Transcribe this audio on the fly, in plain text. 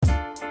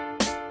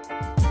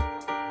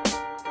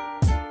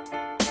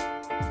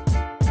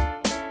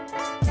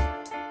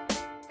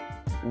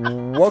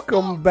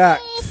Welcome back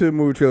to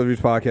Movie Trilogies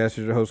Podcast. It's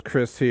your host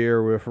Chris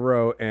here with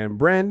Ro and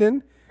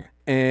Brandon,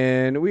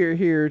 and we are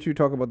here to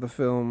talk about the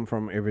film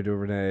from Ava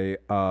DuVernay,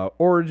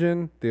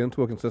 Origin, the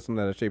unspoken system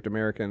that has shaped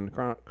American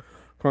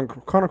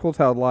chronicles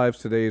how lives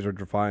today are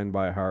defined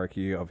by a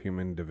hierarchy of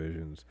human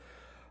divisions.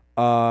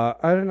 I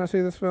did not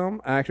see this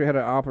film. I actually had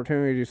an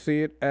opportunity to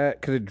see it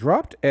because it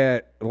dropped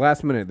at the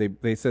last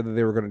minute. They said that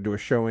they were going to do a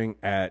showing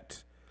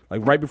at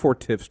like right before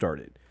TIFF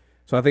started.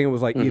 So I think it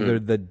was like either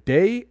the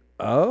day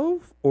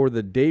of or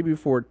the day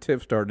before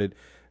TIFF started.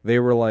 They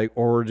were like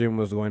Origin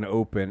was going to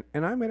open,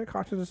 and I made a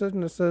conscious decision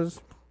that says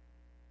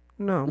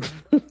no.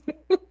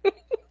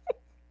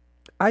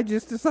 I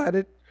just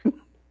decided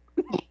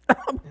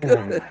I'm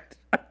good.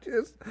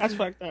 That's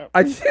fucked up.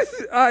 I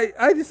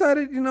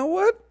decided, you know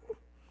what?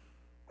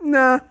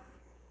 Nah,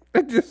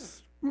 I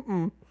just. So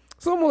I'm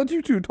gonna let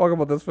you two talk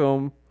about this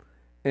film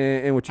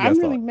and what you guys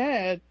I'm really thought.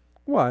 mad.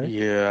 Why?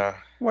 Yeah.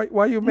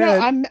 Why you No,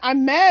 mad?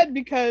 I'm mad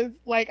because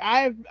like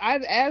I've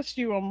asked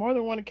you on more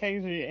than one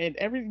occasion,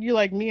 and you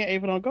like me and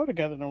Ava don't go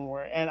together no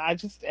more, and I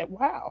just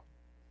wow.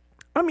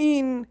 I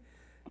mean,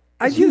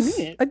 You mean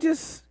it? I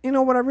just, you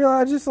know what I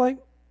realized? Just like,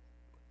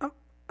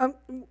 I'm,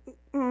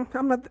 I'm,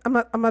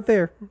 I'm not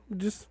there.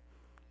 Just,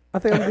 I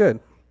think I'm good.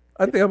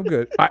 I think I'm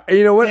good.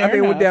 You know what? I Fair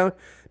think it went enough.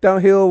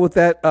 downhill with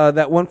that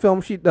one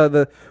film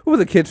what was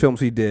the kids films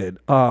he did?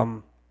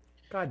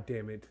 God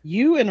damn it.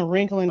 You and A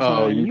Wrinkle in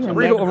Time. You A are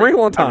Wrinkle, a never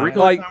Wrinkle in A Time.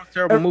 Wrinkle in Like, Time was a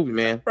terrible movie,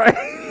 man. right?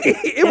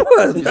 It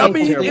was. It's I an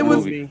mean, incomplete it was.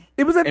 movie.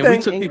 It was that And we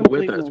thing. took people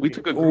with Incomplete us. We movie.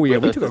 took a Oh group yeah,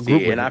 with we us took to a group see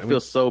it, with and I it. feel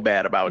so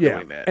bad about Yeah,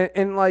 doing that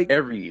and like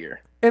every year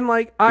I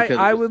because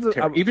I it was was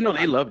terrible. Even though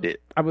they loved it.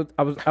 I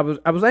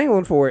was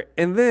angling for it,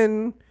 and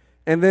then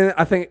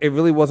I think it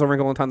really was A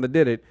Wrinkle in Time that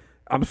did it.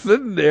 I'm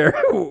sitting there,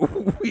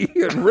 we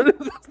had rented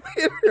the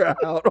theater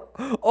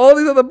out. All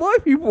these other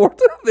black people are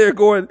sitting there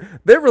going,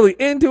 they're really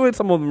into it.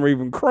 Some of them are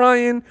even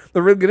crying.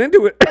 They're really getting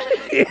into it.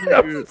 And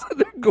I'm sitting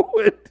there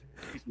going,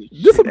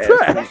 this some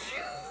trash.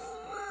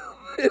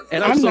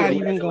 And I'm so not glad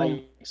even that, going.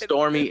 like,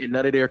 Stormy and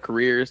none of their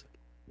careers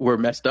were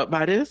messed up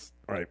by this.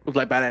 Right.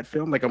 Like by that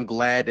film. Like I'm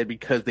glad that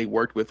because they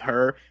worked with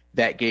her,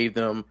 that gave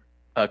them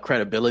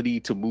credibility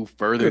to move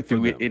further Good for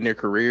through it them. in their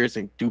careers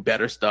and do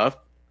better stuff.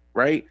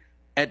 Right.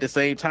 At the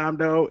same time,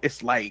 though,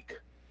 it's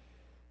like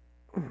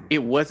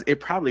it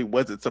probably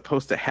wasn't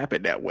supposed to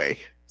happen that way.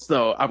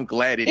 So I'm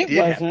glad it It did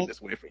happen wasn't.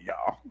 this way for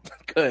y'all.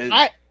 Because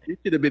I it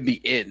should have been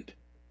the end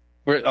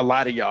for a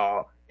lot of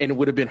y'all, and it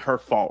would have been her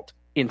fault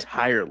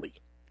entirely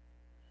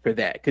for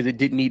that because it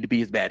didn't need to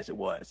be as bad as it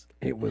was.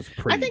 It was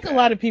pretty I think bad. a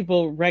lot of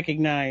people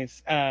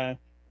recognize that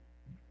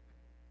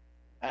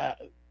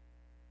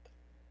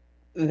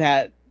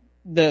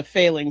the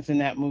failings in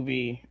that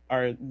movie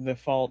are the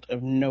fault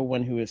of no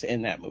one who is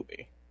in that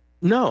movie.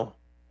 No,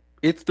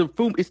 it's the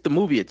film. It's the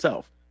movie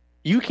itself.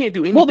 You can't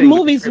do anything Well, the with the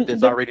movie's script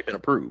that's already been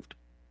approved.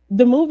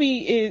 the movie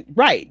is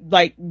right.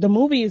 Like the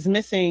movie is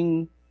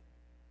missing.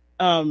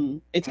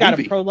 It's got a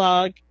Movie.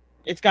 prologue.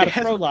 It's got It a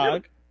has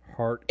prologue.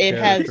 Heart, It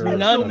has character,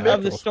 none and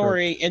of the actual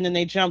story, script. and then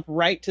they jump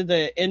right to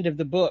the end of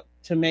the book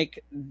to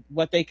make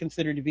what they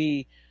consider to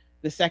be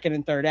the second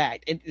and third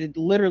act. It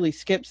literally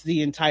skips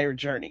the entire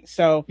journey.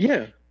 So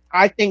Yeah.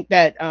 I think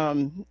that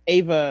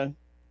Ava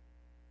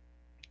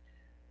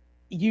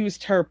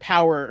used her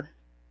power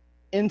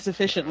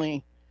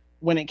insufficiently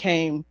when it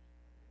came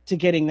to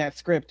getting that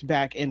script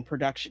back in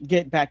production,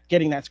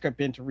 getting that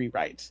script into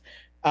rewrites.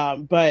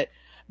 But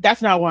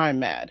that's not why I'm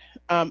mad.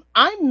 I'm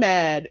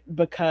mad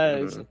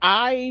because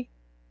I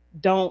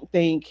don't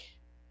think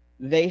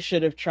they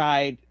should have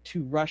tried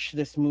to rush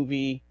this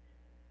movie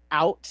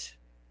out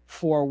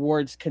for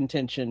awards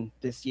contention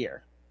this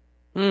year.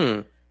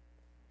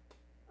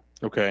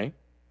 Okay.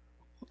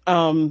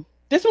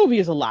 This movie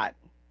is a lot.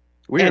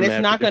 We're And mad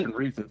it's not for different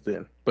reasons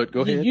then. But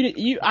go ahead.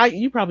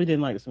 You probably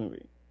didn't like this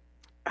movie.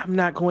 I'm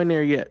not going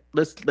there yet.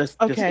 Let's just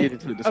Okay. get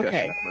into the discussion.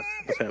 Okay.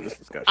 Let's have this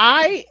discussion.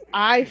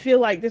 I feel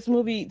like this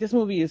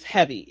movie is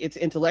heavy. It's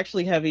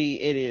intellectually heavy.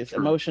 It is True.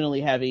 emotionally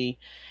heavy,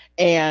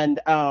 and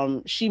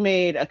she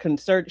made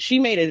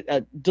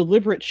a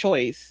deliberate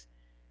choice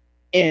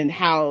in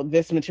how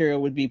this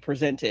material would be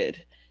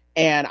presented.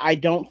 And I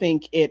don't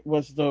think it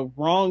was the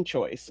wrong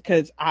choice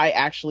because I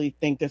actually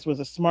think this was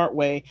a smart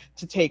way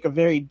to take a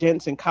very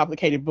dense and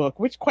complicated book,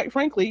 which, quite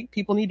frankly,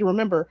 people need to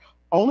remember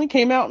only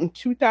came out in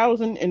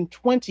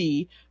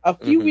 2020, a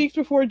few weeks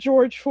before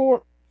George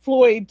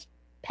Floyd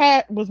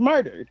Pat was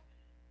murdered.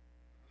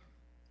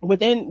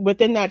 Within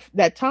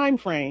that time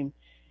frame,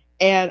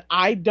 and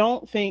I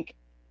don't think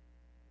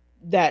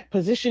that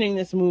positioning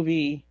this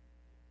movie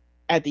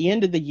at the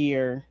end of the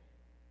year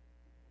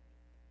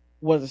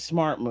was a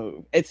smart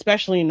move,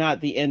 especially not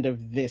the end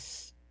of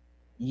this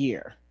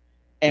year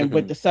and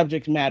with the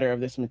subject matter of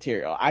this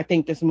material. I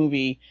think this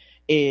movie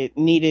it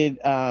needed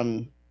a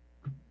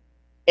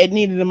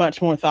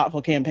much more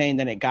thoughtful campaign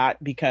than it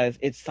got because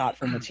it's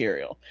thoughtful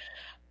material.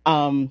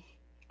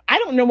 I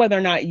don't know whether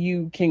or not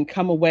you can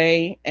come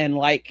away and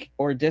like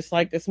or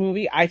dislike this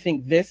movie. I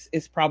think this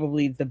is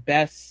probably the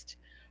best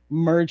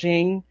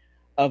merging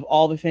of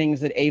all the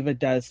things that Ava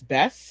does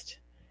best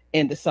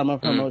into some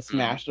of her most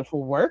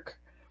masterful work.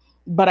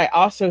 But I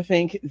also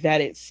think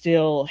that it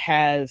still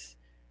has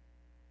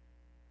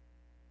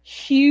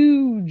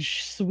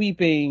huge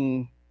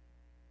sweeping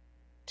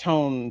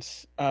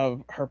tones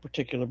of her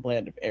particular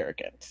blend of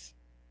arrogance.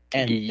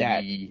 And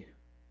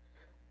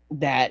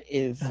that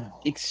is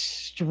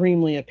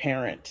extremely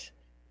apparent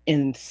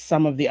in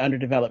some of the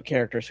underdeveloped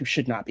characters who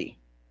should not be.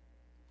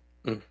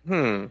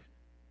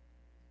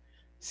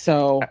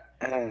 So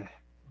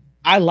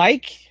I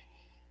like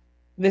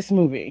this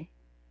movie,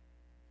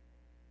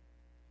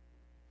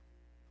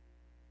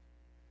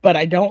 but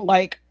I don't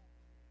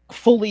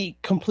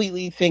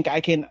completely think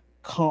I can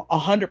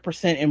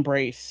 100%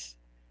 embrace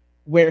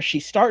where she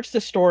starts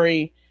the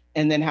story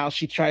and then how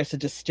she tries to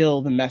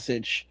distill the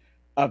message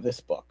of this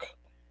book,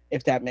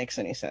 if that makes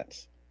any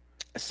sense.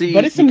 See,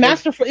 but it's a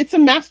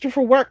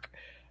masterful work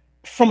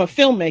from a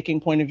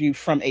filmmaking point of view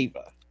from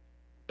Ava.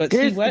 But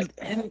see what?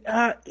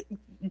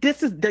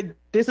 This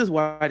is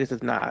why this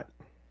is not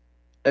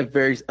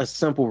a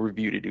simple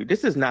review to do.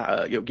 This is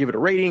not give it a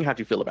rating. How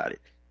do you feel about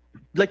it?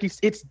 Like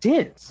it's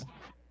dense.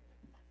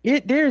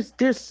 There's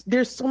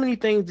so many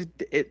things.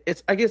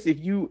 It's I guess if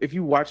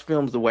you watch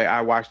films the way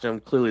I watch them,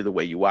 clearly the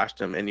way you watch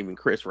them, and even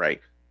Chris,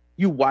 right?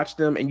 You watch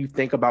them and you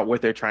think about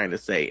what they're trying to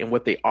say and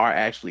what they are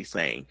actually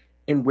saying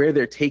and where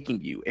they're taking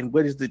you and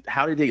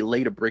how did they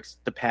lay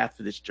the path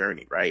for this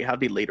journey, right? How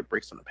did they lay the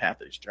bricks on the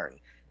path of this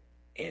journey?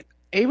 And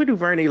Ava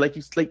DuVernay,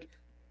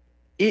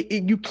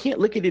 you can't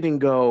look at it and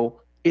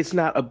go, it's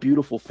not a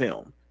beautiful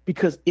film,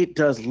 because it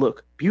does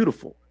look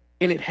beautiful.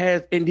 And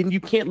then you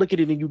can't look at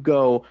it and you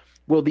go,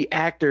 well, the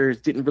actors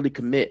didn't really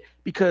commit,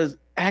 because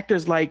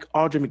actors like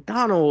Audra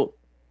McDonald,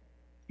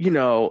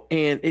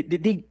 and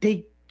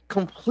they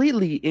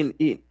completely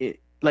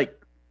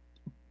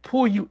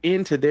pull you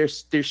into their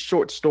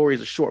short stories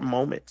or short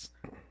moments,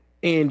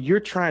 and you're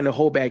trying to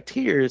hold back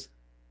tears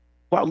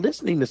while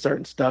listening to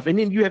certain stuff. And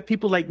then you have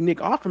people like Nick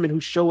Offerman who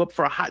show up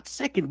for a hot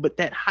second, but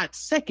that hot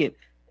second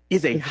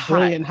is a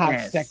hot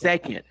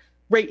second.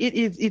 Right?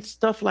 It's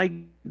stuff like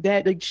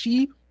that. Like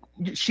she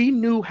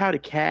knew how to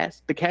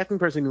cast. The casting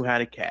person knew how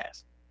to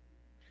cast.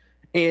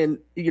 And,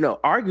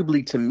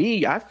 arguably to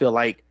me, I feel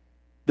like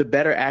the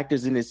better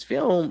actors in this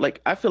film,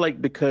 I feel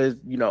like because,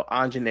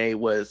 Anjanou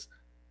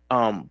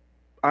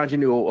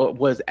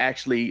was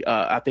actually,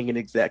 I think, an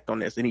exec on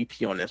this, an EP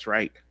on this,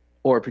 right?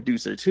 Or a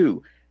producer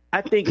too. I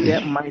think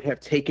that might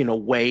have taken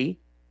away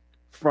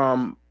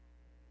from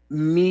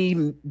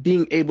me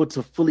being able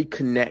to fully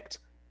connect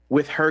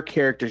with her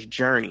character's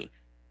journey,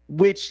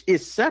 which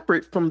is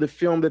separate from the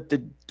film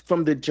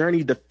from the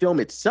journey the film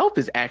itself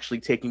is actually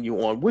taking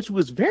you on, which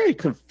was very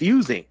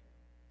confusing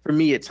for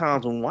me at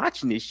times when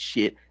watching this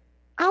shit.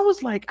 I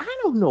was like, I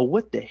don't know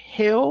what the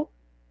hell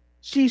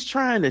she's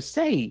trying to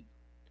say,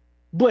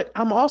 but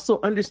I'm also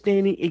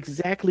understanding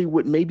exactly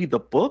what maybe the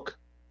book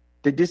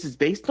that this is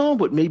based on,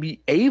 what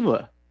maybe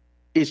Ava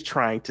is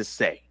trying to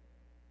say,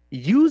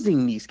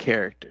 using these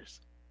characters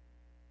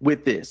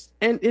with this.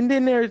 And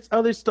then there's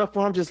other stuff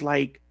where I'm just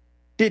like,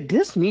 did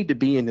this need to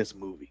be in this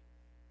movie?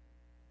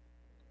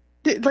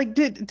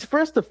 For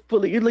us to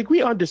fully,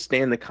 we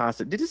understand the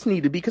concept. Did this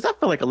need to be? Because I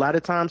feel like a lot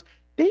of times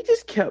they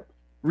just kept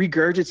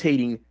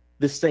regurgitating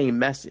the same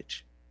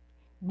message.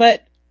 And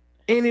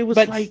it was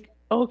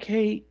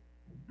okay,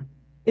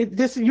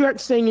 you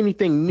aren't saying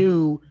anything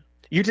new.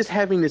 You're just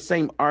having the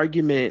same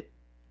argument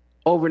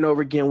over and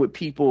over again with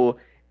people.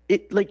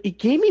 It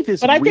gave me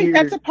this. But I think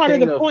that's a part of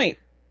the point.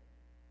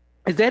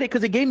 Is that it?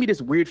 Because it gave me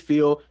this weird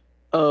feel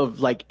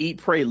of Eat,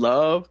 Pray,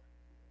 Love,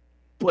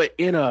 but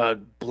in a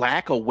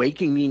Black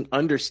awakening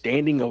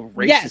understanding of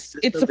racist. Yes,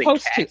 it's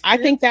supposed to. I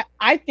think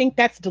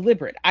that's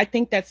deliberate. I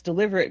think that's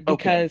deliberate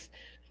because,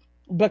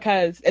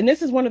 and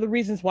this is one of the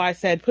reasons why I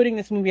said putting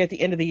this movie at the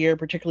end of the year,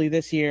 particularly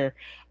this year,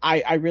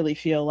 I really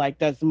feel like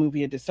does the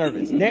movie a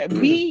disservice.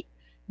 We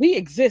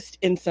exist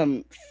in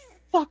some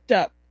fucked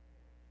up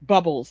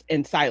bubbles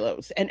and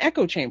silos and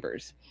echo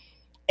chambers.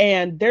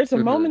 And there's a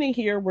moment in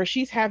here where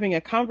she's having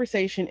a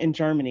conversation in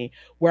Germany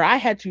where I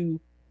had to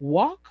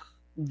walk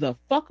the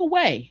fuck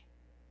away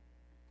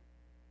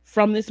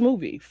from this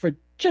movie for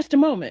just a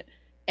moment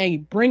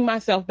and bring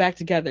myself back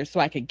together so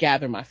I could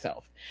gather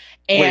myself.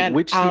 And wait,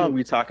 which scene are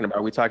we talking about?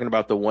 Are we talking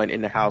about the one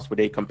in the house where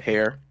they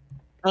compare?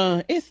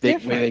 It's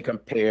different. Where they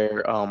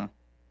compare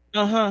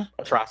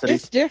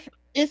atrocities.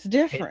 It's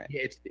different.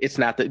 It's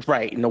not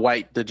right. And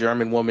the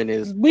German woman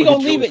is. We gonna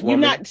leave it. You're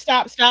not.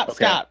 Stop.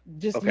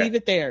 Just leave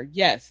it there.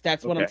 Yes,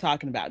 that's what I'm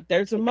talking about.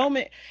 There's a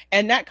moment,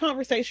 and that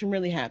conversation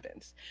really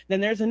happens. Then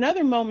there's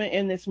another moment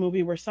in this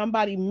movie where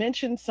somebody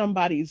mentions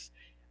somebody's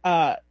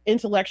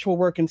intellectual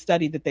work and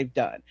study that they've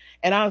done,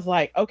 and I was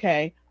like,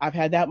 okay, I've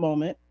had that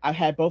moment. I've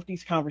had both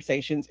these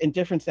conversations in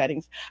different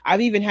settings. I've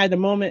even had the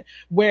moment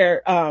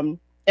where, and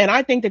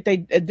I think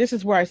that this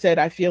is where I said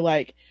I feel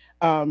like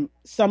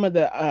some of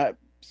the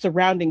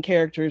surrounding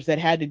characters that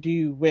had to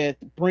do with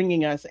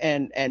bringing us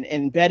and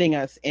embedding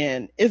us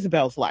in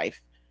Isabel's life,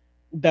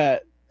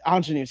 the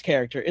Anjanou's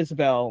character,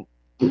 Isabel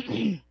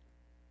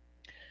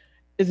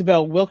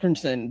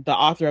Wilkerson, the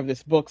author of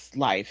this book's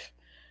life,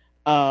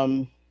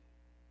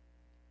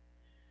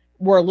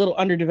 were a little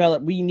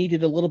underdeveloped. We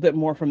needed a little bit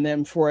more from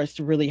them for us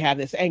to really have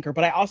this anchor.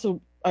 But I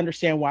also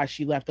understand why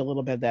she left a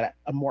little bit of that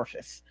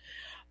amorphous,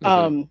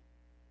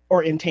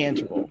 or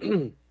intangible.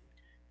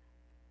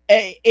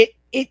 She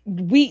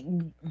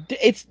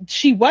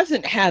actually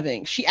wasn't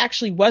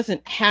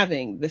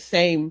having the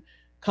same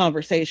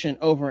conversation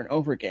over and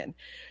over again.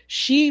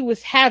 She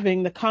was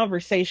having the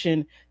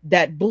conversation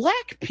that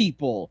Black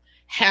people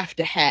have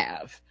to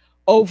have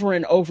over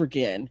and over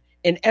again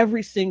in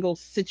every single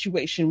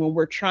situation when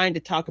we're trying to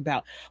talk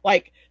about,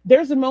 like,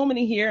 there's a moment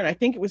in here, and I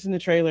think it was in the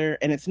trailer,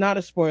 and it's not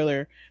a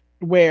spoiler,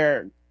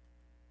 where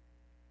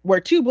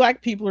two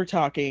Black people are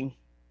talking,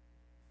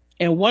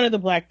 and one of the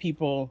Black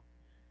people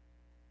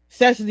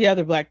says to the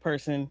other Black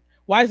person,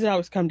 why does it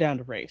always come down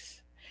to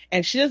race?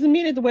 And she doesn't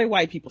mean it the way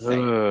white people say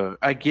it.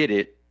 I get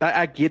it.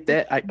 I get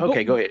that.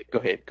 Okay, go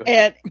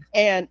ahead.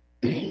 And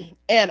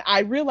I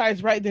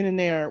realized right then and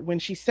there, when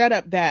she set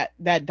up that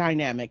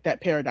dynamic, that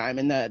paradigm,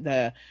 and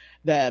the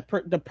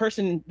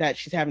person that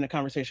she's having a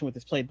conversation with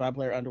is played by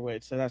Blair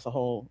Underwood. So that's a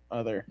whole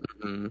other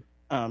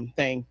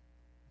thing.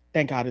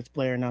 Thank God it's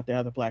Blair, not the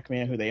other Black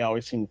man who they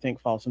always seem to think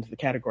falls into the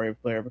category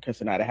of Blair, because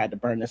then I'd have had to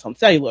burn this on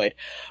celluloid.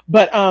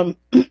 But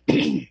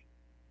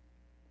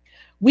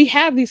we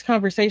have these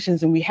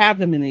conversations, and we have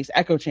them in these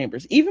echo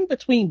chambers. Even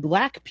between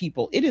Black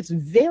people, it is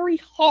very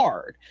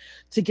hard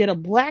to get a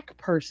Black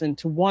person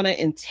to want to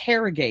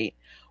interrogate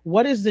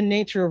what is the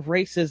nature of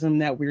racism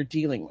that we're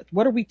dealing with.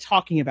 What are we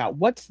talking about?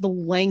 What's the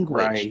language?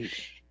 Right.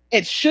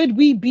 And should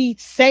we be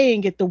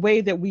saying it the way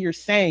that we are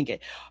saying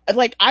it?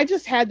 Like, I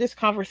just had this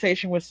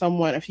conversation with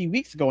someone a few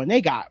weeks ago, and they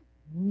got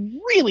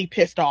really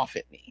pissed off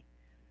at me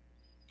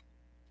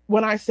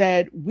when I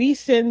said we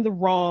send the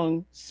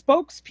wrong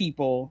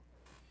spokespeople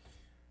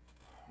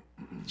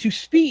to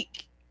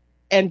speak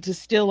and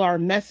distill our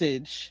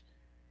message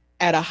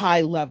at a high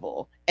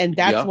level. And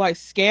that's why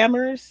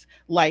scammers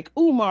like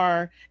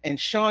Umar and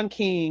Sean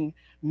King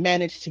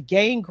managed to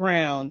gain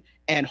ground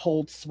and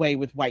hold sway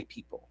with white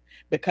people,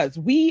 because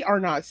we are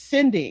not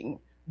sending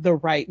the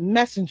right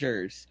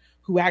messengers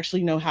who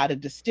actually know how to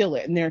distill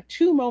it. And there are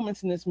two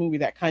moments in this movie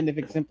that kind of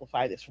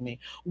exemplify this for me.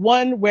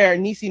 One where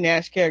Niecy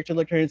Nash character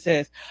looked at her and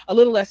says, a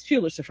little less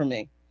Pulitzer for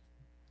me.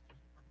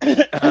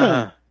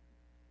 And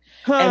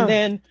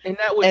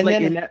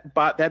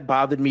that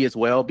bothered me as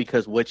well,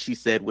 because what she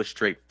said was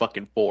straight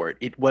fucking forward.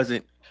 It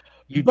wasn't.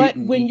 But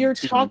when you're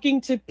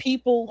talking to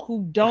people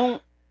who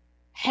don't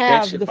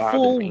have the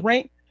full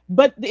range,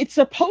 but it's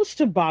supposed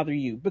to bother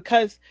you,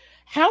 because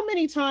how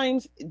many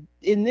times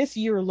in this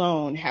year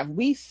alone have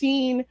we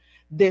seen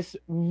this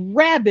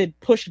rabid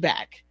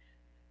pushback,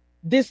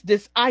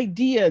 this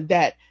idea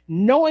that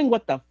knowing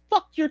what the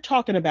fuck you're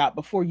talking about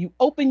before you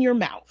open your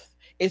mouth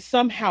is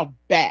somehow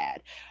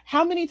bad?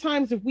 How many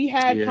times have we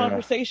had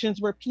conversations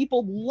where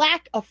people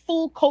lack a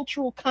full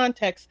cultural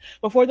context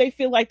before they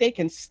feel like they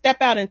can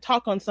step out and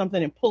talk on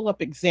something and pull up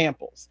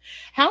examples?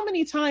 How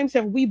many times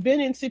have we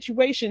been in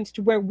situations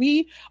to where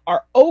we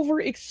are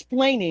over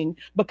explaining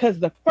because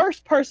the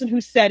first person who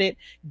said it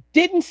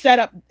didn't set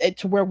up it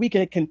to where we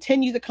could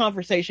continue the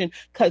conversation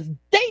because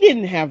they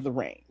didn't have the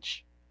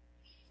range?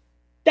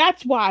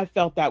 That's why I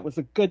felt that was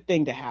a good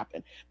thing to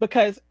happen,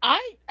 because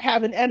I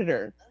have an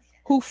editor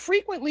who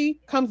frequently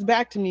comes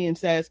back to me and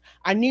says,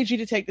 I need you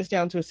to take this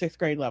down to a 6th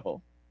grade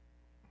level.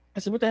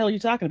 I said, what the hell are you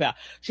talking about?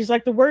 She's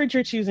like, the words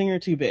you're choosing are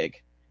too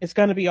big. It's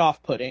going to be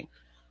off-putting.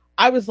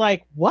 I was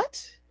like,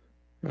 what?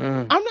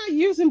 I'm not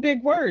using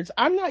big words.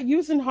 I'm not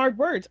using hard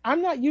words.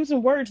 I'm not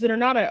using words that are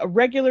not a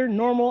regular,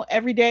 normal,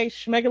 everyday,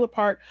 schmegular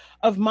part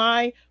of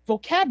my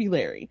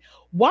vocabulary.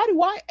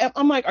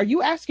 I'm like, are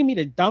you asking me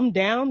to dumb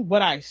down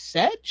what I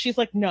said? She's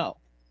like, no.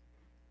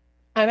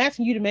 I'm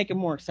asking you to make it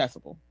more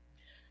accessible.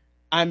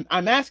 I'm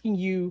asking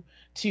you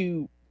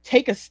to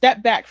take a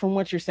step back from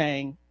what you're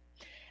saying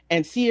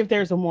and see if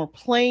there's a more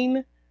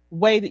plain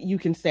way that you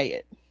can say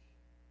it,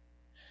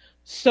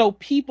 so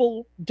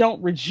people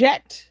don't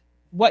reject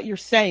what you're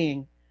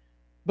saying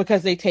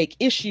because they take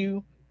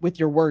issue with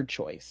your word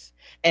choice.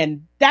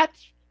 And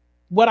that's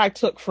what I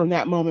took from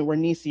that moment where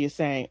Niecy is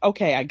saying,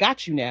 okay, I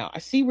got you now. I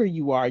see where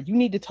you are. You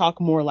need to talk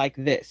more like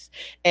this.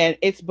 And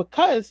it's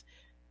because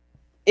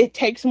it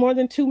takes more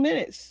than 2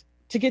 minutes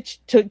to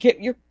get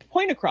your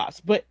point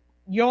across, but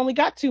you only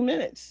got 2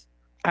 minutes.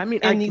 I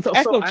mean, in these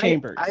echo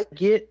chambers.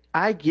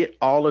 I get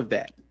all of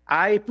that.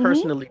 I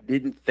personally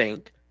didn't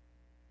think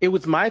it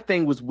was, my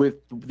thing was with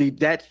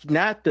that's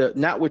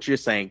not what you're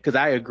saying, because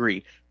I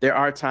agree. There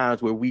are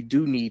times where we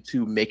do need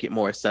to make it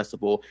more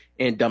accessible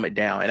and dumb it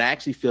down. And I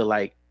actually feel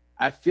like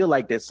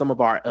that some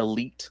of our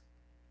elite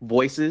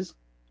voices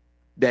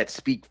that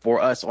speak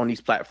for us on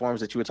these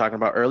platforms that you were talking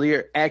about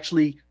earlier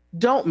actually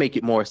don't make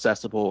it more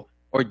accessible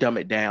or dumb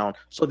it down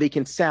so they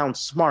can sound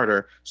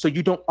smarter, so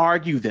you don't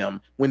argue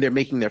them when they're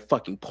making their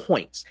fucking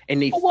points,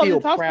 and they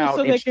feel proud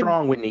and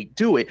strong when they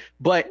do it.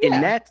 But in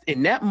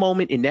that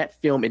moment, in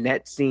that film, in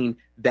that scene,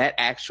 that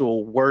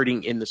actual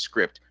wording in the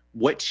script,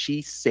 what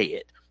she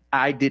said,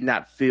 I did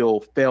not feel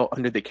fell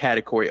under the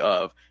category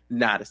of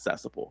not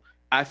accessible.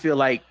 I feel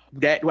like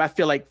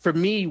for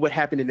me, what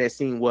happened in that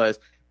scene was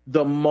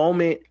the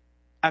moment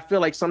I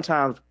feel like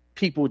sometimes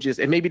people just,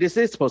 and maybe this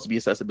is supposed to be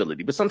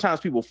accessibility, but sometimes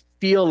people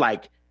feel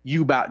like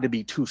you about to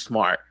be too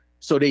smart,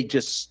 so they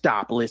just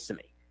stop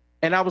listening.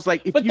 And I was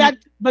like, if But you,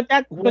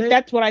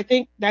 that's what I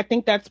think. I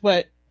think that's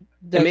what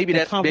and maybe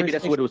that's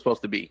conversation. what it was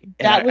supposed to be. And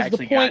That I was the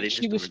actually got point it,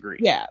 she just was. to agree.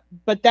 Yeah,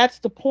 but that's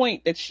the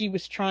point that she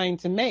was trying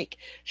to make.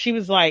 She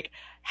was like,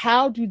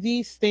 how do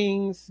these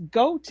things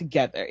go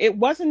together? It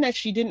wasn't that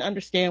she didn't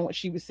understand what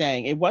she was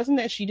saying. It wasn't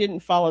that she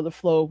didn't follow the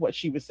flow of what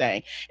she was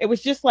saying. It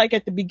was just like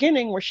at the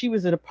beginning where she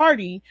was at a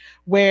party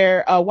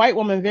where a white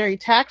woman very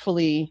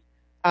tactfully,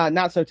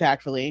 not so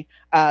tactfully,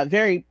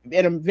 very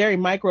in a very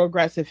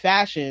microaggressive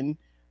fashion,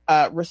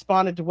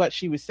 responded to what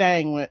she was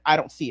saying when I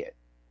don't see it.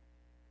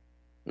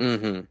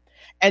 Mm-hmm.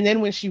 And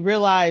then when she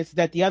realized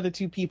that the other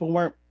two people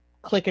weren't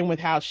clicking with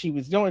how she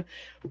was doing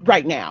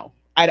right now,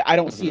 I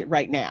don't see it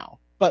right now.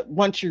 But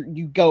once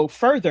you go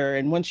further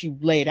and once you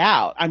lay it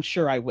out, I'm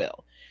sure I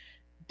will.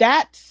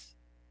 That's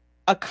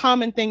a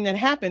common thing that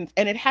happens.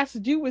 And it has to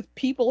do with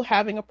people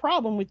having a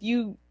problem with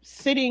you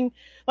sitting.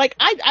 Like,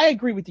 I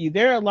agree with you.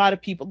 There are a lot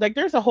of people, like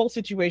there's a whole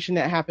situation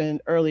that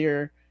happened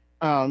earlier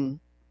in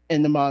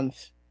the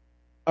month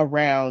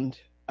around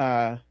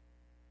a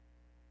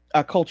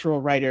cultural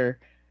writer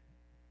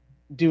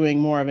doing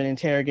more of an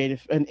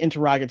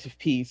interrogative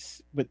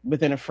piece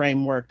within a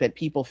framework that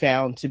people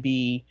found to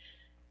be,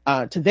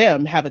 to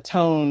them, have a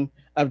tone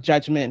of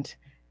judgment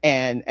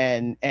and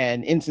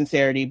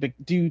insincerity, but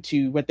due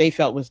to what they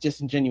felt was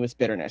disingenuous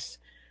bitterness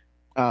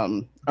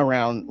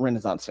around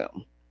Renaissance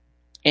film.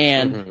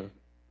 And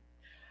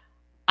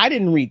I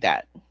didn't read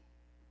that.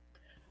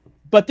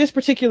 But this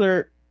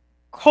particular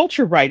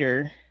culture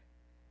writer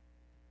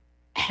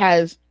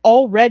has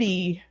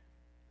already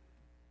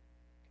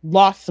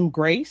lost some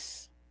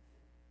grace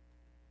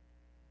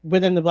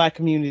within the Black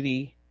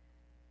community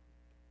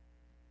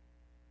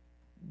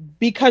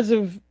because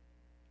of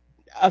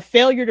a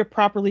failure to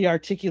properly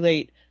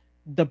articulate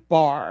the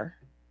bar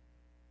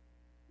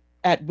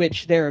at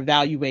which they're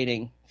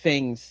evaluating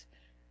things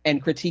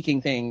and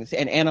critiquing things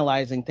and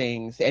analyzing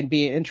things and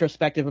being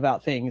introspective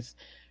about things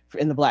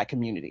in the Black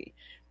community.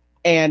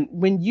 And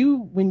when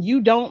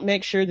you don't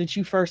make sure that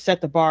you first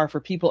set the bar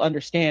for people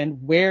understand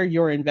where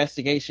your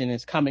investigation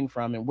is coming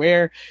from and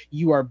where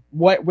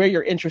where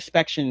your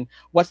introspection,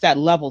 what's that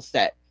level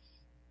set,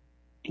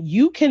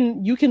 you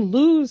can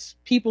lose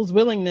people's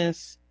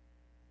willingness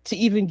to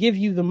even give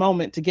you the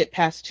moment to get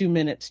past 2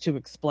 minutes to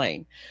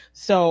explain.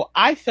 So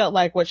I felt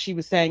like what she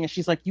was saying, and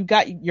she's like, you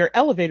got your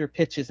elevator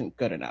pitch isn't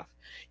good enough.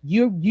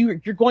 You're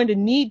going to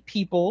need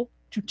people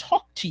to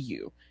talk to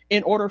you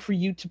in order for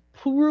you to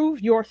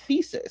prove your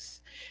thesis.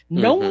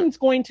 No one's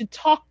going to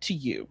talk to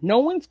you. No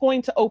one's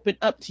going to open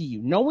up to you.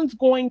 No one's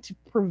going to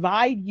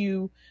provide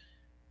you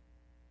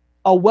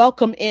a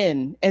welcome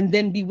in and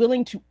then be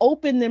willing to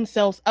open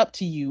themselves up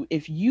to you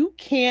if you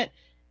can't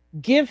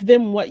give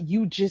them what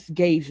you just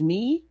gave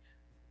me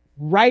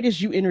right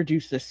as you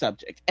introduce this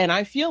subject. And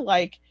I feel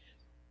like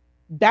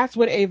that's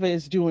what Ava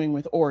is doing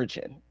with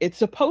Origin. It's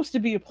supposed to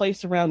be a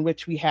place around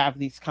which we have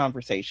these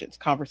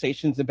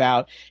conversations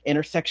about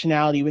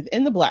intersectionality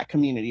within the Black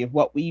community, of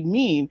what we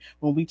mean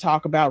when we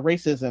talk about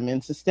racism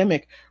and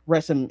systemic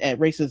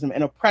racism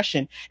and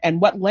oppression,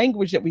 and what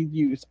language that we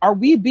use. Are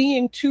we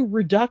being too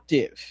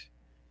reductive?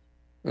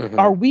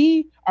 Are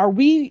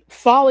we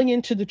falling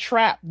into the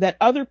trap that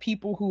other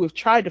people who have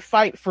tried to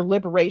fight for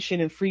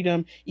liberation and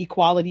freedom,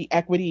 equality,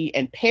 equity,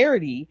 and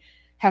parity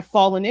have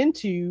fallen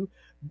into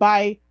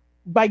by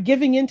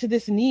giving into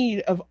this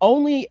need of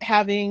only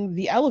having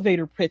the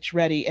elevator pitch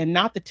ready and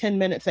not the 10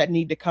 minutes that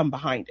need to come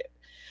behind it?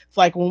 It's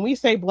like when we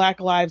say Black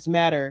Lives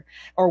Matter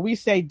or we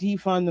say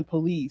defund the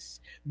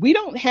police, we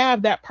don't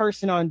have that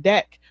person on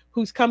deck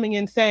who's coming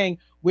in saying,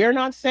 we're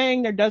not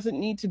saying there doesn't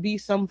need to be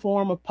some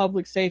form of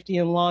public safety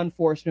and law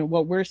enforcement.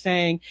 What we're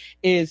saying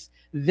is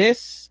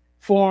this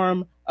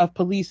form of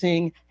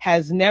policing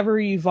has never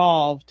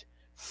evolved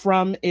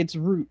from its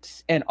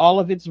roots, and all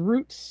of its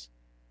roots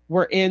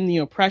were in the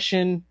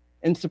oppression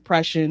and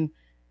suppression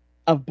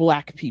of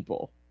Black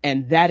people.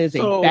 And that is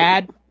a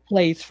bad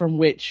place from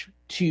which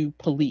to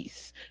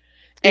police.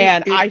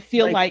 And I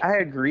feel like I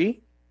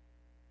agree.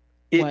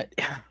 What?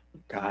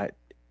 God.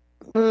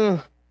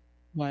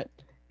 What?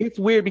 It's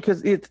weird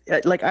because it's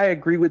like, I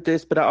agree with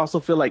this, but I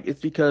also feel like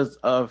it's because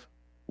of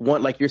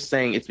one, like you're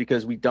saying, it's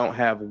because we don't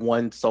have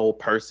one sole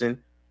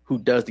person who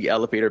does the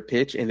elevator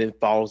pitch and then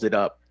follows it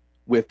up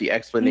with the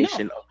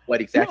explanation of what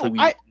exactly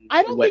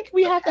I don't think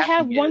we have to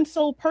have one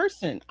sole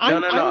person.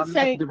 I'm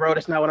saying, bro,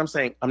 that's not what I'm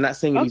saying. I'm not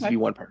saying it needs to be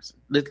one person.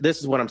 This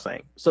is what I'm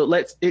saying. So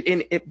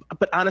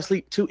but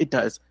honestly, too, it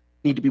does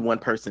need to be one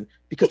person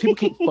because people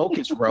can't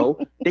focus, bro.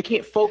 They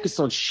can't focus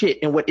on shit.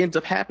 And what ends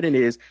up happening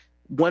is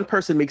one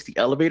person makes the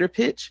elevator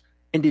pitch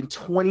and then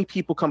 20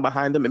 people come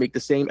behind them and make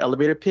the same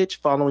elevator pitch,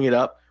 following it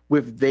up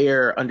with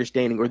their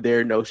understanding or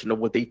their notion of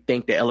what they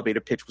think the elevator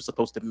pitch was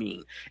supposed to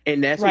mean.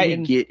 And that's what we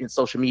get in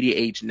social media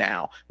age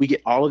now. We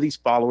get all of these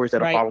followers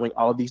that are following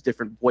all of these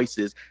different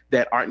voices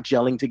that aren't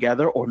gelling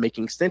together or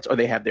making sense, or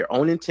they have their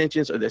own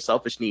intentions or their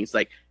selfish needs.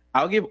 Like,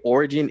 I'll give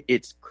Origin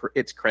its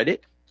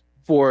credit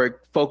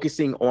for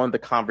focusing on the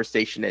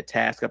conversation at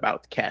task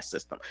about the caste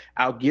system.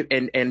 I'll give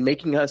and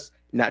making us,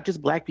 not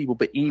just black people,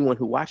 but anyone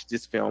who watched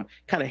this film,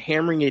 kind of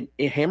hammering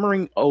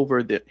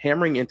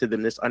into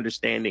them this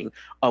understanding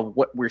of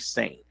what we're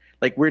saying.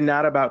 Like, we're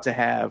not about to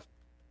have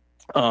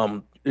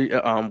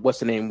what's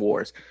the name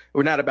wars.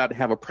 We're not about to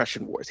have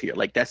oppression wars here.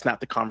 Like, that's not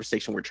the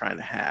conversation we're trying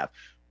to have.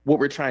 What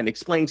we're trying to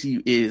explain to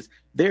you is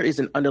there is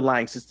an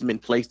underlying system in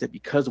place that,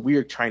 because we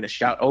are trying to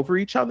shout over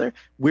each other,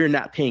 we're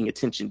not paying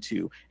attention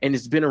to. And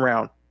it's been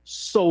around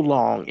so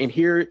long. And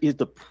here is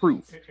the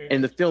proof.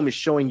 And the film is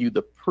showing you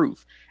the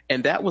proof.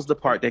 And that was the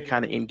part that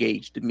kind of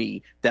engaged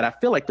me, that I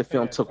feel like the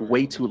film took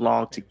way too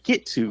long to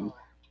get to,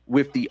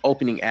 with the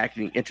opening act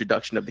and the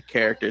introduction of the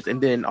characters.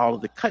 And then all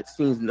of the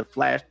cutscenes and the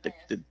flash,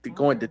 the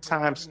going to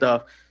time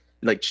stuff,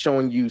 like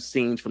showing you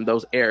scenes from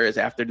those eras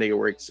after they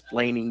were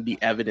explaining the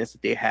evidence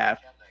that they have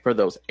for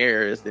those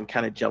eras, and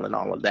kind of gelling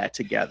all of that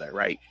together,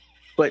 right?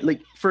 But,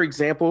 like, for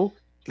example,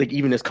 like,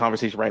 even this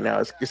conversation right now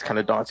is kind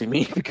of daunting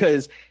me,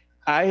 because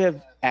I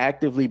have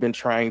actively been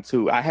trying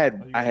to. I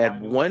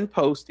had one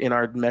post in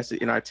our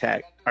message, in our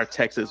text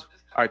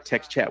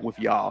chat with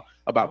y'all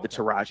about the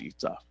Taraji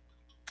stuff.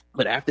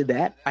 But after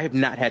that, I have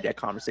not had that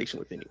conversation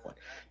with anyone,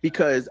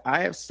 because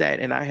I have sat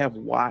and I have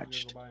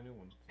watched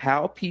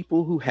how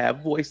people who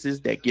have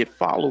voices that get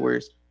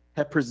followers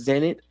have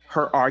presented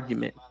her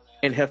argument,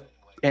 and have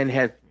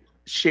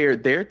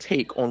shared their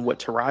take on what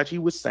Taraji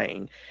was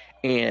saying,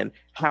 and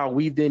how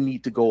we then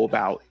need to go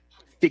about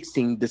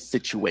fixing the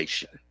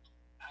situation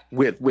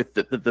with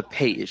the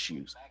pay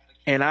issues.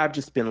 And I've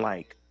just been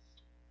like,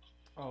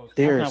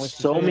 there are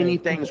so many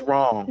things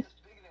wrong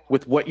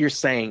with what you're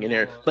saying. And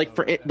there,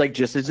 like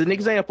just as an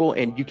example,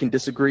 and you can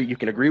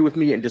agree with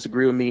me and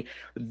disagree with me.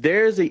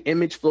 There's an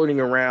image floating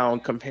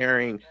around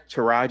comparing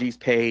Taraji's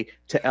pay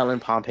to Ellen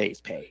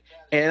Pompey's pay.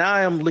 And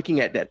I am looking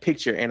at that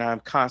picture, and I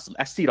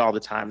see it all the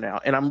time now.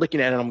 And I'm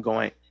looking at it and I'm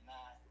going,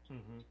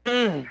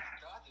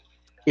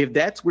 if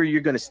that's where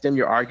you're going to stem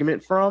your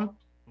argument from,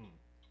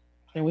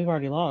 and we've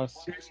already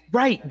lost.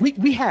 Right.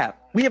 We have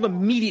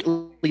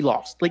immediately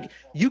lost. Like,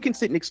 you can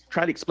sit and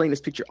try to explain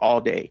this picture all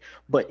day,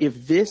 but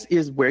if this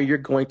is where you're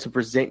going to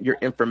present your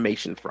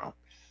information from,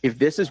 if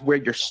this is where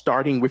you're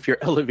starting with your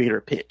elevator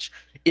pitch,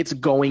 it's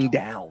going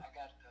down.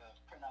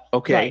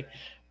 Okay. Right.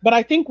 But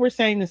I think we're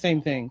saying the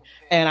same thing.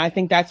 And I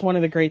think that's one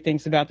of the great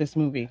things about this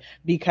movie,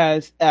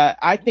 because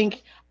I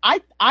think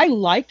I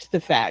liked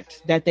the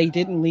fact that they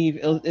didn't leave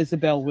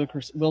Isabel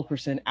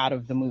Wilkerson out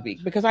of the movie,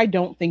 because I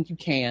don't think you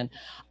can.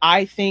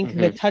 I think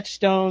the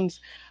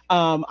touchstones,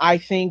 I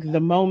think the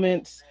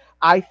moments,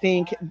 I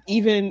think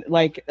even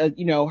like,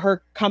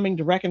 her coming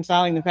to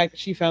reconciling the fact that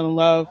she fell in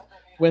love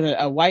with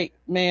a white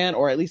man,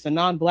 or at least a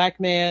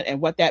non-black man,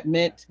 and what that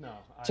meant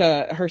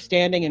to her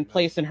standing and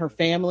place in her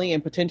family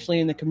and potentially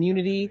in the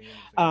community.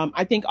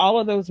 I think all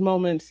of those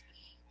moments,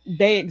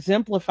 they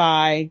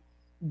exemplify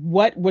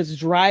what was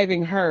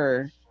driving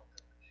her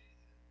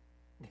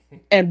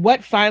and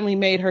what finally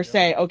made her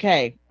say,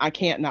 okay, I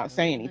can't not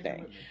say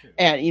anything.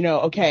 And,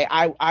 okay,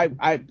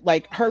 I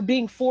like her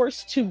being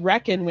forced to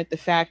reckon with the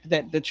fact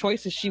that the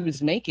choices she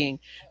was making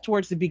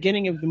towards the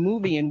beginning of the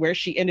movie and where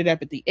she ended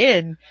up at the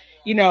end,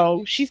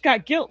 she's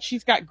got guilt,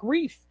 she's got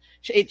grief.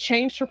 It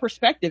changed her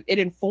perspective. It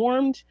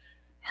informed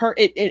her.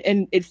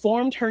 It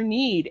formed her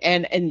need.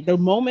 And the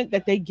moment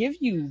that they give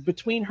you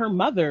between her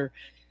mother,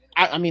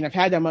 I mean, I've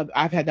had that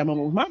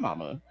moment with my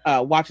mama,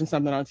 watching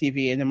something on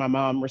TV and then my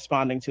mom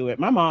responding to it.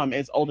 My mom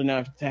is old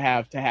enough to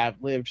have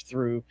lived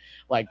through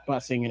like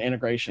busing and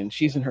integration.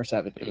 She's in her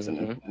 70s,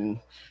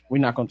 and we're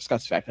not going to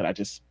discuss the fact that I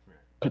just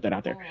put that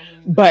out there.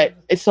 But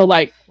it's so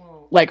like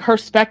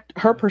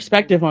her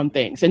perspective on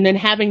things, and then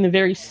having the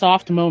very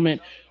soft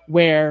moment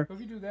where,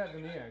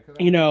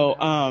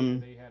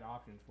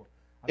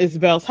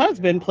 Isabel's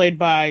husband, played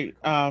by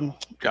John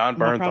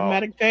Bernthal.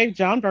 Problematic Dave,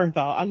 John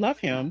Bernthal. I love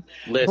him.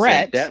 Listen,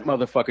 Brett, that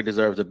motherfucker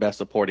deserves the best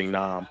supporting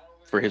nom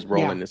for his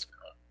role in this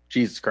film.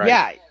 Jesus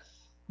Christ.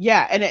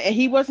 Yeah, and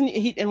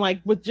and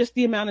like with just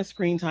the amount of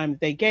screen time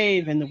that they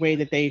gave and the way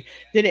that they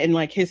did it, and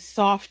like his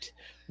soft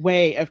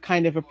way of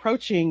kind of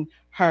approaching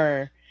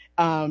her,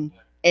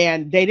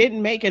 and they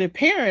didn't make it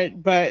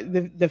apparent, but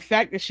the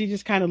fact that she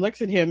just kind of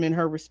looks at him in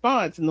her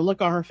response, and the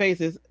look on her face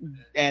is,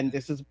 and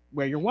this is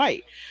where you're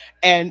white.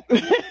 And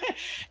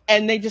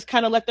and they just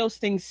kind of let those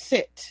things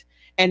sit,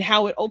 and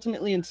how it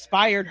ultimately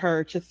inspired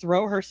her to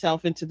throw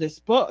herself into this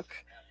book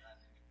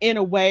in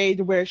a way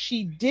where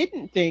she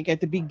didn't think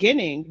at the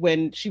beginning,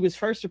 when she was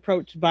first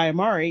approached by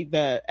Amari,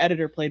 the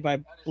editor played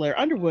by Blair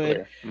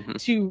Underwood,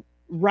 to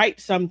write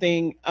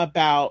something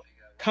about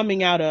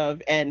coming out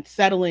of and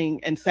settling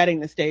and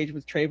setting the stage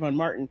with Trayvon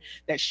Martin,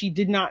 that she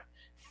did not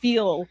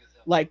feel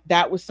like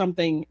that was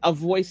something, a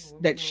voice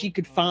that she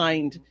could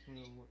find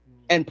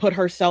and put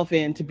herself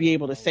in to be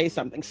able to say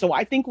something. So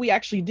I think we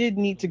actually did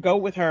need to go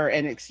with her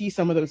and see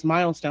some of those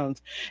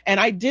milestones. And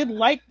I did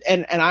like,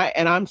 and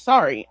I'm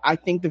sorry, I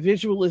think the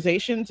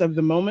visualizations of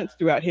the moments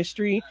throughout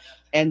history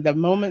and the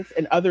moments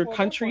in other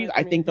countries,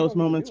 I think those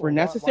moments were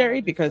necessary,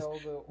 because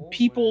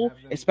people,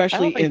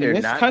 especially in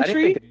this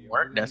country, they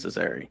weren't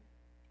necessary.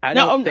 I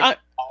No, don't think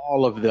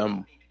all of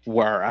them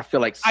were. I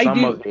feel like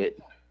some of it.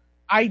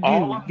 I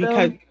All do, of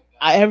because them.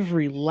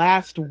 every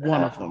last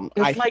one of them,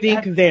 I It's like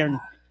think they're,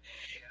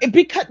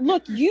 because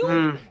look, you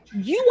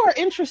are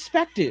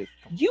introspective.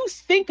 You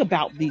think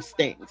about these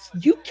things.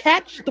 You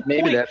catch the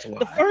maybe point that's the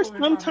why. first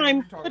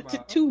sometime puts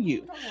it to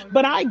you.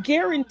 But I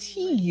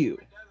guarantee you,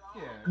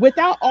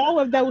 without all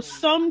of those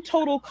sum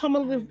total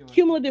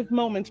cumulative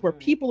moments where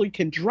people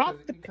can drop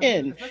the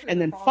pen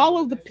and then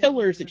follow the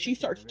pillars that she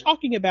starts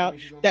talking about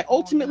that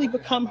ultimately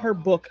become her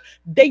book,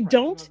 they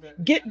don't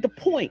get the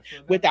point.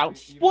 Without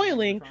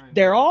spoiling,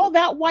 they're all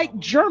that white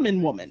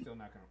German woman.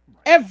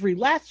 Every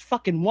last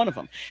fucking one of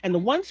them. And the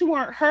ones who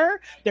aren't her,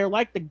 they're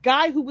like the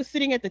guy who was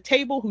sitting at the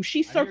table who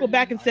she circled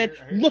back and said,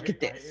 "Look at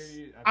this.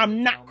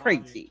 I'm not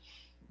crazy."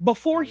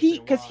 Before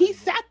because he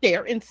sat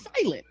there in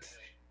silence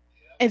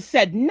and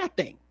said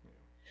nothing.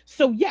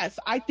 So, yes,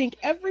 I think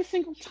every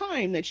single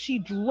time that she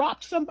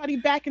dropped somebody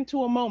back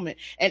into a moment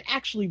and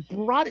actually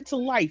brought it to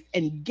life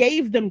and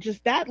gave them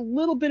just that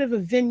little bit of a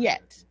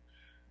vignette,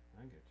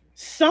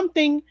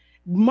 something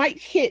might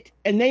hit,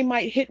 and they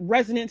might hit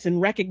resonance and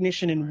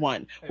recognition in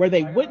one where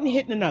they wouldn't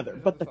hit in another.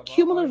 But the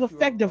cumulative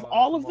effect of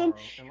all of them,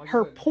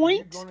 her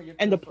point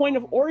and the point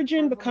of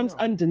origin becomes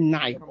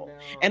undeniable.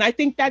 And I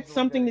think that's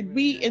something that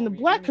we in the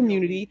Black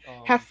community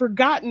have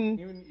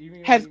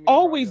forgotten has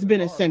always been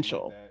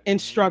essential in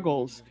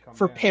struggles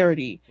for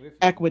parity,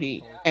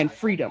 equity, and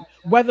freedom,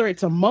 whether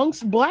it's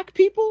amongst Black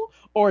people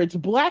or it's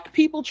Black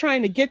people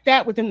trying to get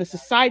that within the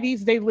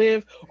societies they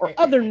live, or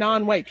other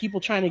non-white people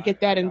trying to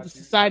get that in the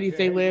societies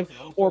they live,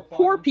 or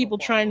poor people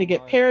trying to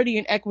get parity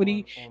and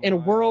equity in a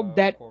world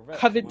that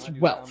covets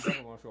wealth.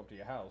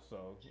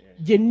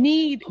 We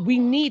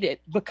need it,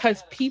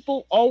 because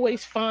people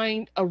always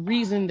find a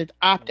reason to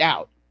opt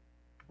out.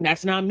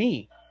 That's not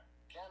me.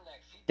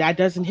 That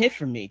doesn't hit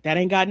for me. That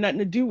ain't got nothing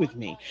to do with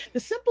me.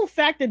 The simple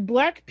fact that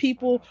Black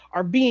people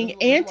are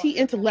being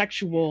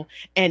anti-intellectual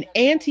and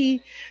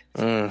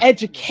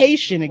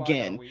anti-education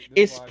again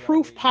is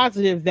proof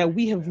positive that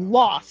we have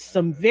lost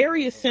some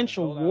very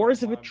essential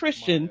wars of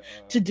attrition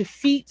to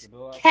defeat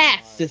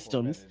caste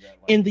systems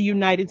in the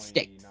United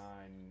States.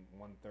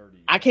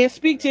 I can't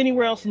speak to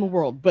anywhere else in the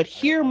world, but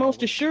here,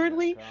 most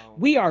assuredly,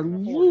 we are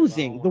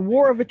losing the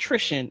war of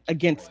attrition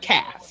against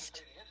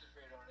caste.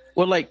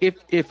 Well, like if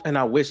and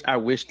I wish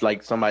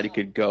like somebody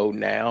could go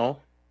now,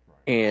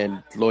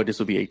 and Lord, this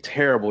would be a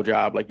terrible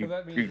job. Like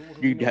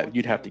you'd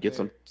have to get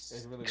some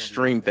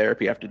extreme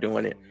therapy after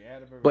doing it.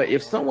 But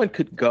if someone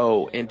could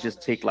go and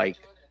just take like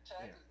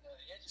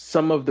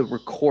some of the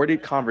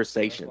recorded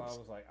conversations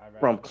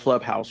from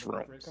clubhouse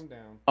rooms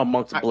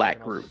amongst Black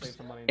groups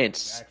and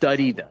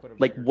study them,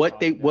 like what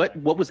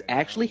was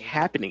actually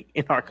happening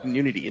in our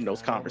community in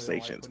those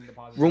conversations,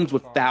 rooms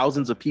with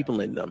thousands of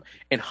people in them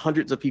and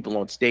hundreds of people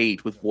on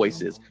stage with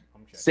voices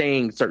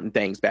saying certain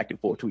things back and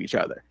forth to each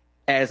other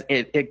as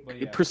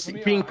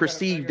being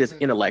perceived as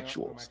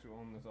intellectuals,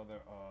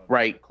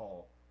 right?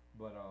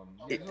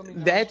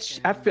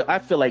 I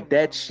feel like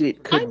that shit I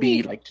could be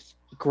mean, like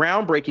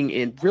groundbreaking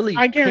in really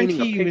I painting a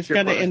guarantee you it's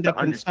picture going to for us end to up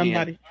in understand.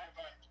 somebody.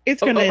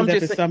 It's Oh, going to oh, I'm end up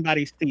just in saying,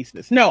 somebody's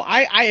thesis. No,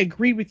 I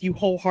agree with you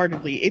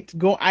wholeheartedly.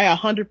 I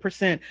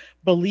 100%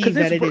 believe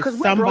that it is because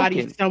we're somebody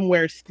broken.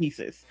 somewhere's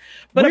thesis.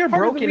 But a We're part of the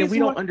broken and we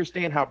reason why, don't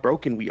understand how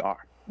broken we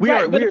are. We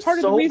are right? But we a are part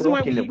of the so reason why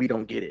broken that we we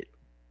don't get it.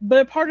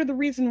 But part of the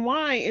reason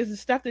why is the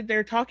stuff that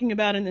they're talking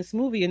about in this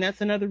movie, and that's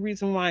another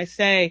reason why I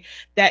say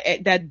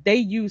that they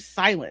use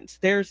silence.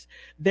 There's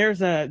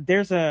a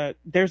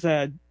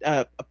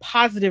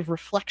positive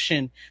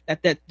reflection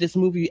that this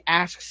movie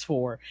asks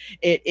for.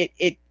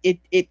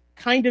 It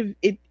kind of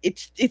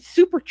it's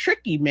super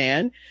tricky,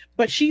 man.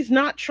 But she's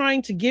not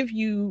trying to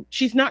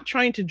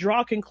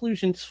draw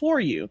conclusions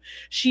for you.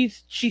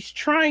 She's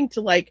trying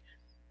to like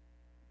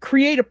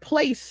create a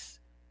place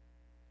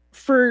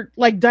for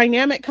like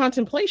dynamic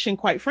contemplation,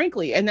 quite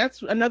frankly. And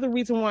that's another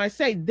reason why I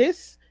say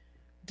this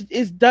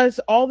does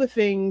all the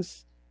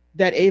things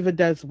that Ava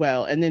does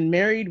well. And then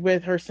married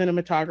with her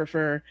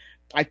cinematographer,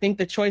 I think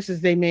the choices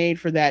they made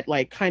for that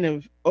like kind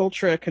of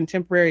ultra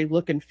contemporary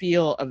look and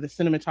feel of the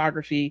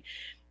cinematography,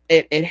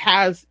 it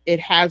has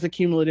a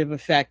cumulative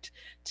effect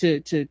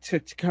to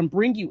come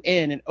bring you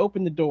in and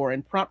open the door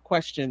and prompt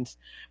questions.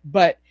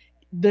 But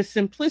the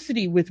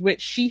simplicity with which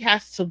she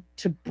has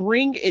to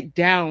bring it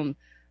down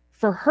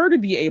for her to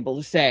be able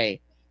to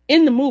say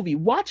in the movie,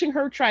 watching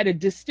her try to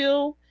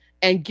distill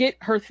and get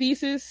her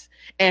thesis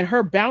and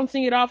her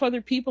bouncing it off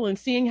other people and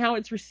seeing how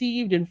it's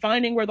received and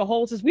finding where the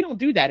holes is. We don't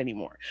do that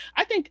anymore.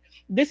 I think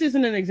this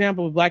isn't an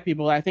example of Black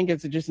people. I think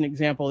it's just an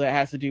example that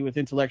has to do with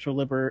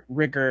intellectual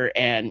rigor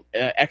and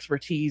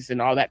expertise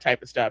and all that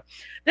type of stuff.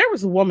 There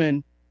was a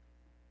woman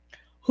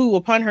who,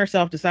 upon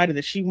herself, decided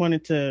that she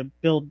wanted to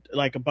build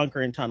like a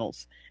bunker in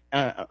tunnels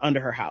under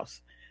her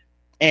house,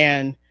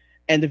 and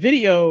the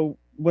video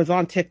was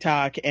on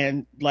TikTok,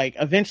 and like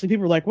eventually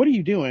people were like, "What are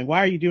you doing? Why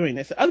are you doing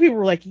this?" Other people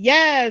were like,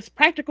 "Yes,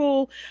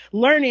 practical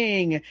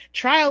learning,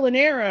 trial and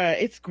error.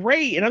 It's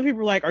great." And other people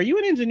were like, "Are you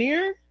an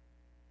engineer?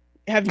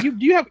 Do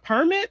you have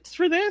permits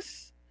for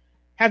this?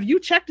 Have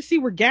you checked to see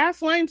where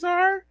gas lines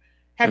are?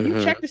 Have you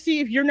Mm-hmm. checked to see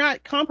if you're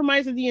not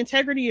compromising the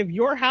integrity of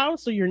your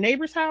house or your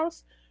neighbor's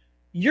house?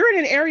 You're in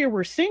an area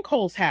where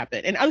sinkholes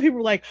happen. And other people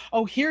are like,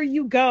 oh, here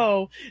you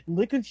go.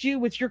 Look at you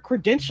with your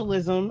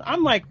credentialism.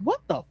 I'm like,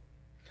 what the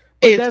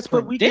But is that's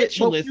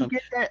credentialism?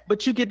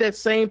 but you get that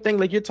same thing.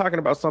 Like you're talking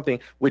about something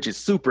which is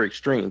super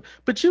extreme,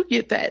 but you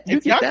get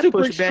It's that not super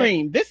pushback.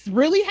 extreme. This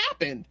really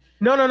happened.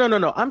 No.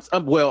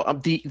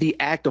 The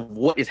act of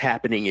what is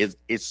happening is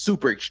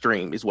super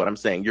extreme, is what I'm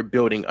saying. You're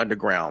building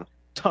underground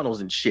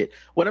tunnels and shit.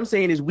 What I'm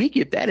saying is we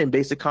get that in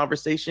basic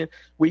conversation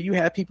where you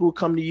have people who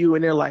come to you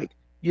and they're like,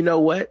 you know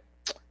what?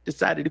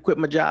 Decided to quit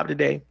my job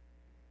today.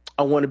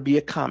 I want to be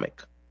a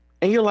comic,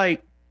 and you're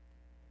like,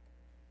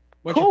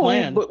 What's cool, your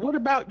plan? but what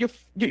about your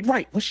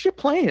right? What's your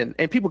plan?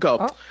 And people go,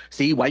 Uh,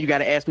 see, why you got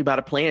to ask me about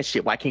a plan?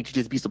 Shit, why can't you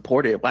just be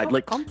supportive? Like,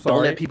 I'm don't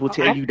sorry. let people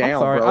tear I'm you down,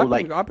 sorry. bro.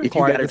 I've been If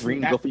you quiet. got a This is-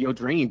 dream, go for your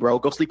dream, bro.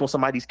 Go sleep on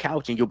somebody's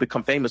couch and you'll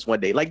become famous one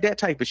day. Like that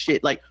type of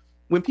shit. Like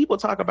when people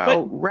talk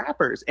about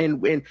rappers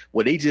and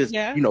well, they just,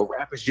 Yeah.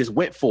 rappers just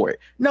went for it.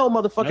 No,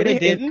 motherfucker, No, they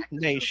didn't.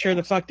 They sure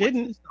the fuck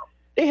didn't.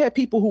 They had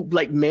people who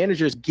like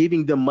managers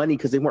giving them money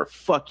because they weren't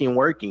fucking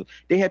working.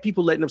 They had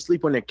people letting them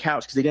sleep on their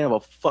couch because they didn't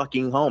have a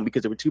fucking home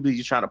because they were too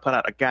busy trying to put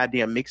out a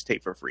goddamn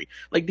mixtape for free.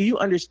 Like, do you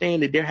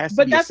understand that there has to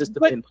But be a that's- system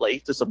but- in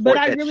place to support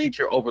I that really- shit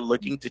you're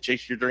overlooking to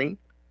chase your dream?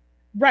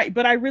 Right,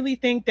 but I really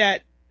think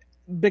that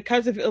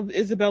because of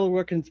Isabella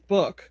Wilkins'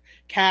 book,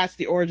 Cast: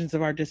 The Origins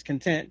of Our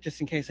Discontent,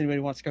 just in case anybody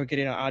wants to go get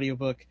it on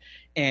audiobook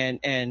and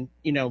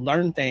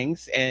learn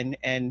things and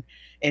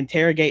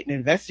interrogate and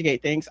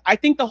investigate things. I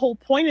think the whole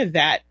point of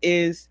that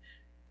is,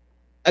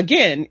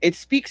 again, it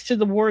speaks to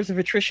the wars of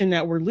attrition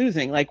that we're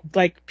losing.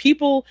 Like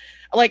people,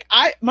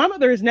 my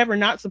mother has never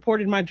not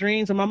supported my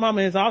dreams, and my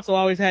mama has also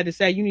always had to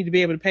say, you need to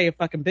be able to pay a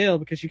fucking bill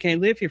because you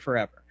can't live here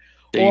forever.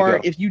 There you Or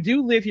go. if you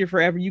do live here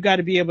forever, you got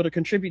to be able to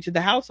contribute to the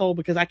household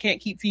because I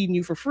can't keep feeding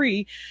you for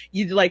free.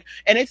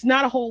 And it's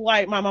not a whole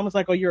lot. My mom was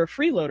like, oh, you're a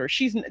freeloader.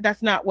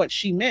 That's not what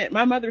she meant.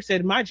 My mother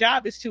said, my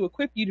job is to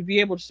equip you to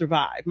be able to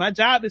survive. My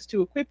job is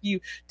to equip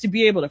you to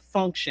be able to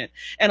function.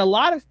 And a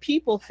lot of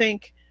people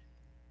think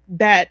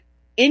that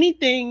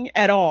anything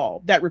at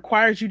all that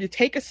requires you to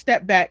take a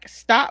step back,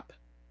 stop,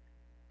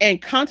 and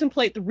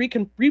contemplate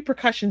the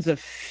repercussions of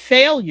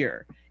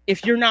failure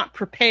if you're not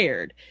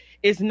prepared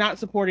is not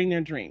supporting their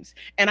dreams.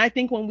 And I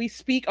think when we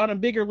speak on a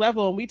bigger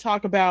level and we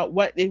talk about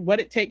what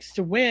it takes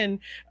to win,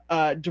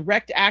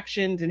 direct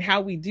actions and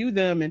how we do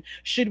them, and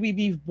should we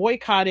be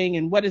boycotting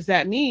and what does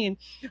that mean?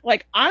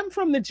 Like, I'm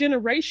from the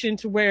generation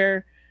to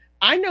where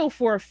I know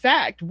for a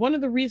fact one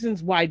of the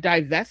reasons why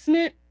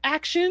divestment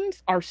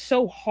actions are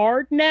so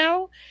hard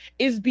now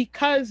is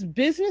because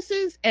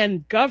businesses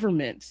and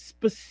governments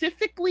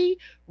specifically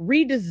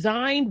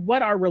redesigned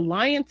what our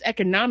reliance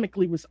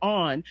economically was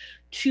on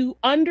to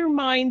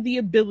undermine the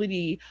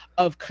ability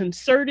of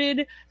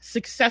concerted,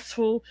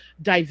 successful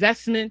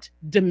divestment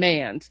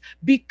demands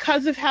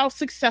because of how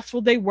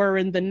successful they were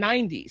in the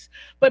 90s.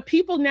 But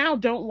people now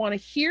don't want to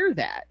hear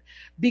that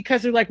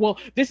because they're like, well,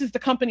 this is the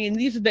company and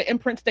these are the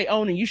imprints they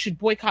own and you should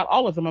boycott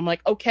all of them. I'm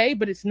like, okay,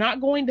 but it's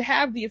not going to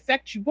have the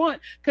effect you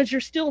want because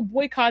you're still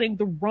boycotting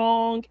the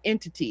wrong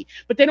entity.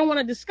 But they don't want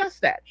to discuss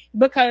that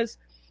because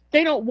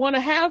they don't want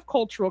to have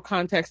cultural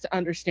context to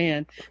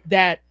understand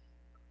that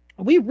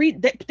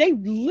they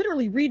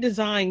literally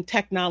redesigned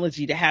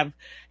technology to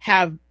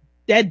have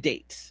dead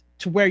dates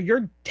to where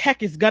your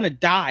tech is going to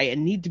die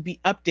and need to be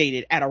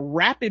updated at a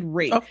rapid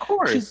rate. Of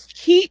course. To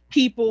keep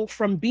people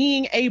from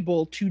being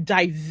able to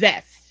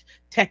divest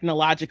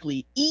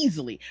technologically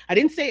easily. I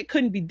didn't say it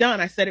couldn't be done.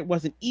 I said it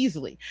wasn't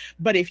easily.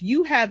 But if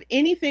you have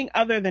anything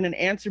other than an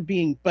answer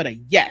being but a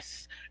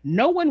yes,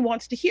 no one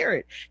wants to hear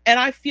it. And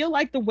I feel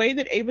like the way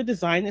that Ava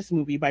designed this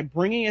movie by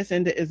bringing us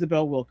into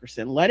Isabel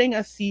Wilkerson, letting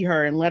us see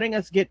her and letting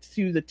us get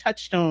to the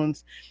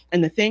touchstones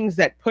and the things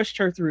that pushed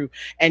her through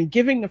and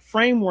giving the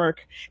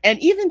framework and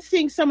even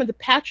seeing some of the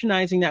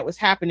patronizing that was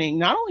happening,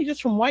 not only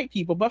just from white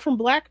people, but from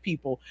Black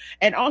people,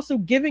 and also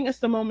giving us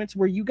the moments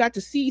where you got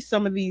to see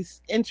some of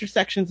these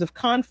intersections of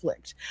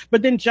conflict,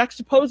 but then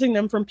juxtaposing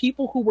them from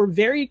people who were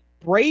very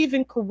brave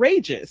and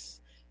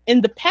courageous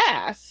in the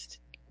past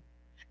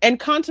and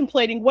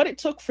contemplating what it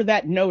took for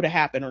that no to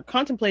happen, or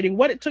contemplating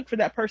what it took for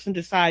that person to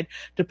decide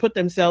to put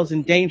themselves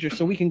in danger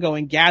so we can go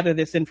and gather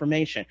this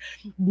information.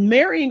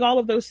 Marrying all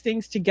of those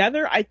things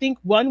together, I think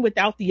one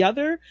without the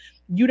other,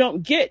 you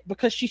don't get,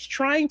 because she's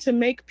trying to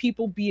make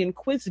people be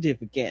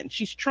inquisitive again.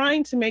 She's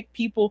trying to make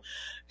people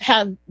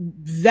have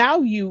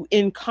value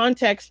in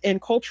context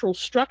and cultural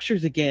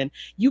structures again.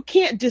 You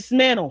can't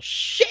dismantle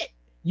shit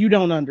you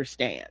don't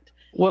understand.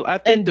 Well, I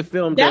think And the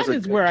film that does a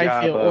is good where I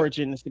job feel of-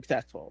 Origin is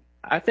successful.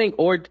 I think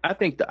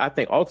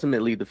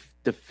ultimately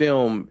the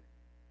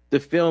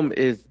film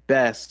is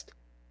best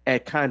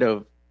at kind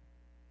of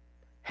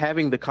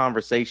having the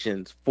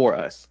conversations for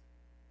us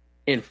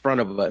in front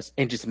of us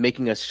and just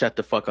making us shut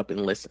the fuck up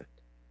and listen.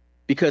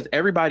 Because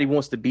everybody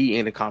wants to be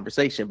in a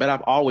conversation, but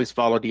I've always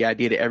followed the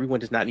idea that everyone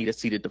does not need a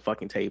seat at the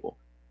fucking table.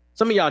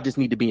 Some of y'all just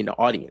need to be in the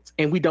audience,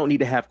 and we don't need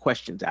to have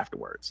questions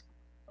afterwards.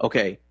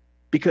 Okay?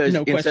 because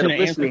No instead question of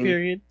and answer listening,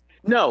 period.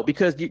 no,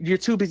 because you're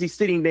too busy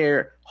sitting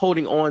there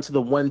holding on to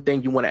the one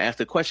thing you want to ask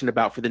the question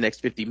about for the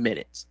next 50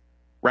 minutes,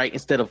 right?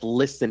 Instead of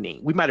listening.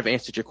 We might have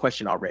answered your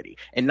question already,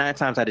 and 9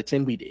 times out of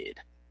 10 we did.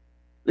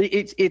 We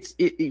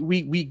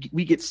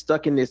get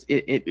stuck in this.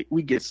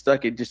 We get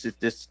stuck in just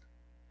this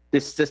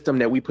system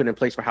that we put in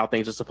place for how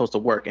things are supposed to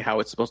work and how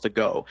it's supposed to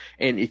go.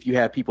 And if you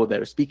have people that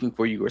are speaking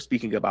for you or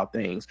speaking about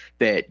things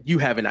that you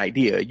have an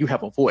idea, you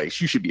have a voice,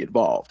 you should be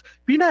involved.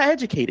 But you're not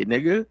educated,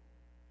 nigga.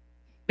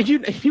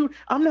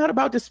 I'm not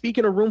about to speak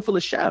in a room full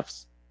of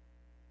chefs.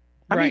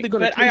 I'm either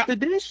going to taste the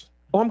dish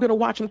or I'm going to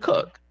watch them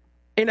cook.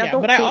 And I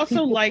don't think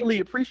people really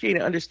appreciate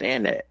and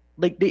understand that.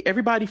 Like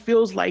everybody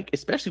feels like,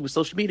 especially with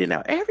social media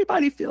now,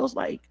 everybody feels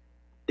like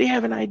they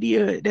have an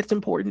idea that's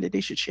important that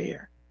they should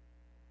share.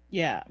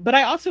 Yeah, but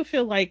I also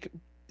feel like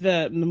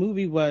the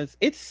movie was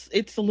it's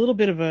a little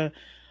bit of a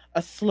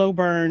slow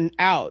burn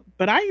out,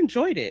 but I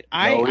enjoyed it.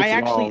 I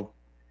actually long.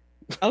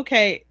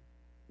 Okay.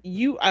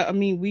 I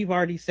mean, we've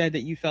already said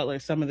that you felt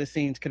like some of the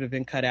scenes could have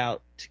been cut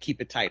out to keep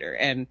it tighter,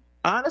 and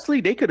honestly,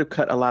 they could have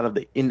cut a lot of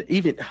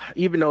even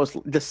though it's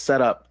the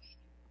setup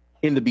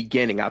in the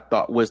beginning. I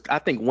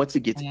think once it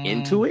gets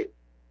into it,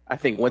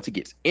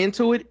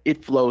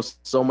 it flows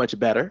so much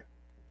better.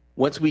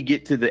 Once we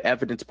get to the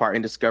evidence part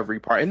and discovery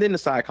part, and then the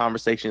side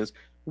conversations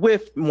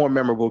with more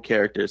memorable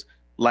characters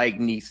like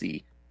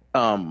Niecy,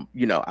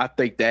 I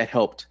think that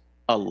helped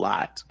a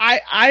lot.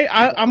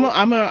 I'm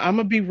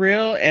gonna be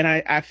real, and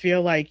I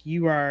feel like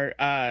you are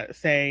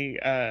saying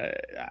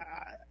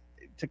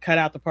to cut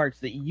out the parts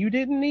that you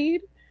didn't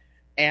need,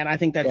 and I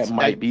think that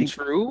might be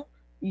true.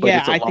 But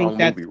yeah, I think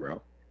that's movie,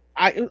 bro.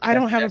 I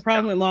don't have a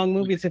problem with long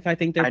movies if I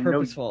think they're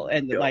purposeful,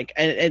 and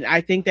and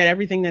I think that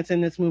everything that's in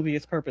this movie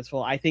is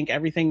purposeful. I think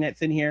everything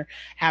that's in here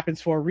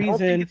happens for a reason. I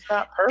don't think it's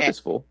not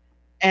purposeful.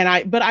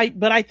 But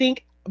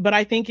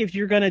I think if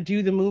you're going to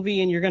do the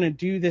movie and you're going to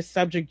do this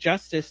subject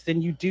justice,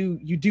 then you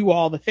do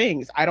all the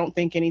things. I don't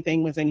think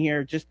anything was in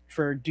here just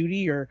for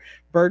duty or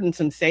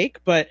burdensome sake,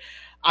 but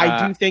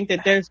I do think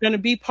that there's going to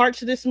be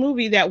parts of this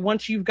movie that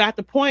once you've got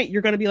the point,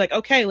 you're going to be like,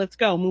 okay, let's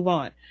go, move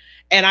on.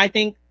 And I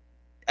think,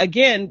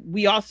 again,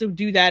 we also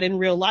do that in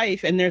real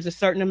life, and there's a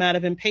certain amount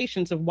of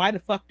impatience of why the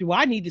fuck do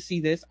I need to see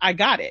this? I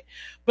got it.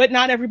 But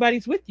not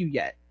everybody's with you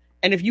yet.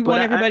 And if you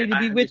want everybody to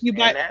be with you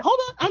hold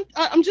on,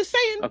 I'm just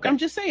saying, okay. I'm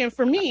just saying,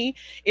 for me,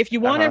 if you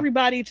want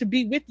everybody to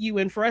be with you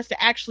and for us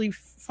to actually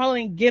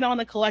finally get on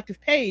a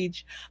collective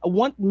page,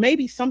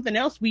 maybe something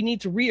else we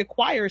need to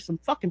reacquire some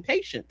fucking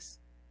patience.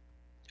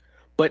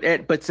 But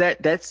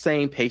that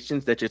same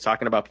patience that you're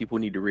talking about, people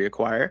need to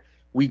reacquire.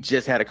 We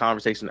just had a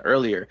conversation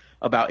earlier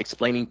about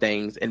explaining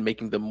things and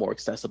making them more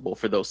accessible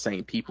for those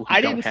same people who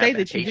don't have that patience. I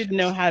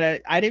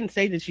didn't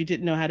say that you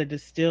didn't know how to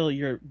distill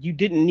you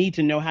didn't need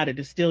to know how to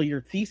distill your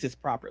thesis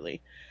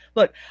properly.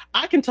 Look,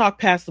 I can talk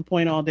past the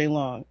point all day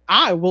long.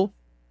 I will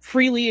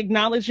freely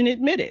acknowledge and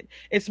admit it.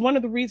 It's one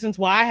of the reasons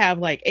why I have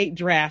like 8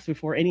 drafts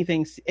before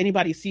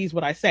anybody sees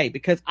what I say,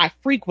 because I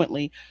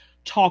frequently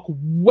talk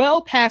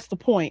well past the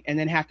point and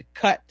then have to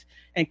cut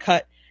and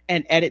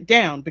edit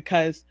down,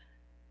 because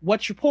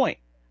what's your point?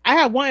 I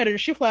have one editor,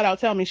 she flat out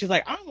tell me, she's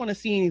like, I don't want to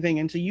see anything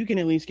until you can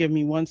at least give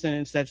me one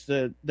sentence that's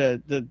the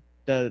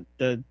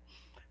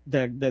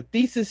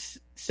thesis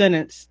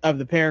sentence of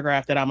the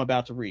paragraph that I'm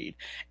about to read.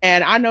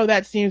 And I know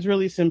that seems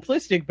really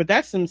simplistic, but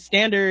that's some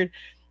standard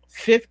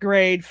 5th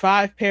grade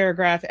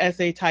 5-paragraph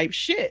essay type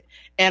shit.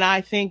 And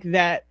I think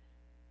that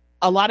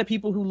a lot of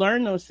people who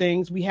learn those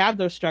things, we have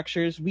those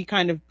structures, we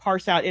kind of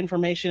parse out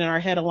information in our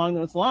head along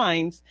those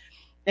lines.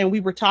 And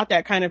we were taught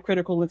that kind of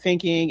critical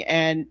thinking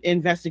and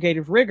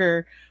investigative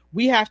rigor.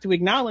 We have to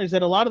acknowledge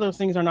that a lot of those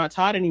things are not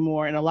taught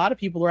anymore. And a lot of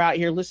people are out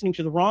here listening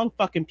to the wrong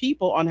fucking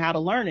people on how to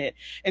learn it.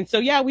 And so,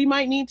 yeah, we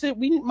might need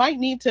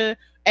to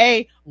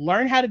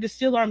learn how to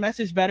distill our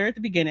message better at the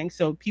beginning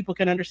so people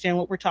can understand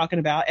what we're talking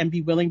about and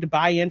be willing to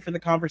buy in for the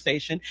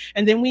conversation.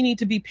 And then we need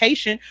to be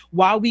patient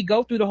while we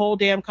go through the whole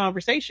damn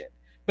conversation,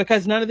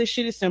 because none of this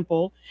shit is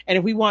simple. And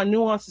if we want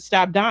nuance to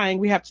stop dying,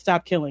 we have to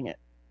stop killing it.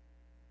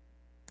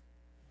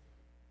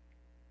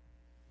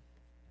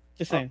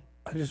 Just saying.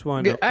 I just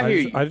wanted to.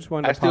 I just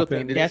wanted to pop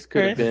in. Yes,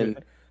 could have been.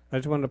 I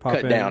just wanted to pop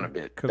cut down a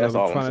bit because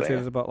I was trying to say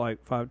this about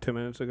like 5-10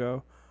 minutes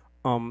ago.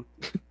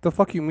 The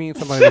fuck you mean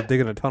somebody was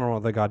digging a tunnel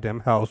on their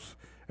goddamn house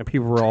and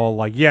people were all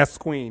like, "Yes,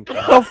 queen." The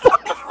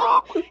fuck is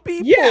wrong with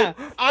people? Yeah,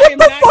 what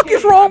the fuck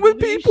is wrong with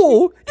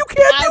people? You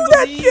can't do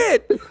that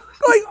shit.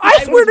 Like,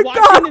 I swear to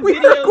God, we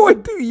are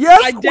going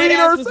to queen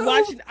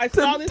ourselves. I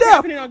saw this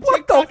happening on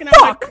TikTok, and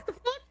I'm like, what the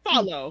fuck?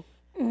 Follow.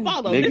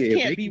 Nigga,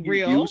 this can't be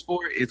real. Views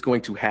for it, it's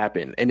going to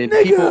happen, and then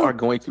people are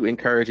going to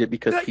encourage it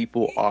because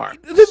people are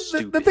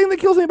stupid. The thing that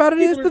kills me about it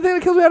is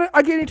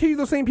I guarantee you,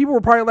 the same people were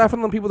probably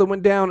laughing at the people that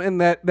went down in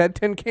that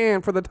tin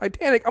can for the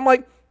Titanic. I'm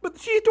like, But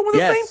she's doing the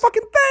Yes. same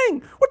fucking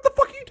thing. What the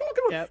fuck are you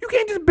talking about? Yep. You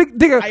can't just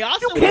dig a. I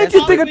also You can't was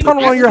just dig a following-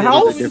 tunnel I on your was It's a house.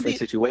 following different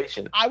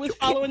situation. I was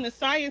following the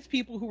science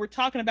people who were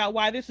talking about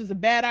why this was a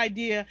bad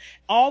idea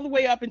all the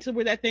way up until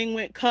where that thing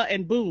went cut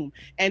and boom.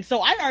 And so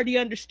I already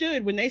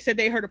understood when they said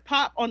they heard a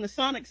pop on the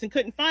Sonics and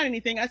couldn't find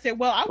anything. I said,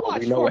 well, I Well, we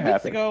watched know 4 what weeks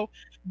happened. ago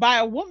by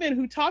a woman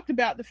who talked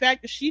about the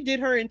fact that she did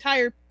her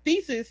entire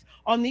thesis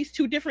on these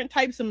 2 different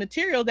types of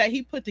material that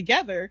he put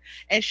together,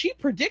 and she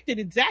predicted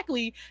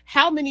exactly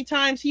how many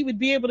times he would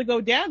be able to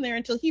go down there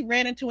until he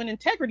ran into an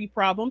integrity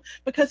problem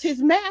because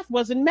his math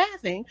wasn't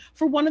mathing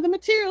for one of the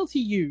materials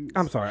he used.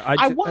 I'm sorry.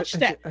 I watched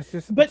that.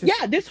 But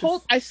yeah, this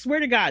whole, I swear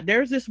to God,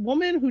 there's this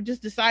woman who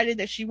just decided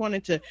that she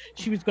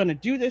was going to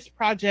do this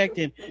project,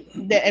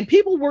 and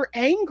people were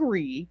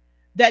angry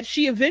that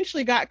she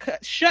eventually got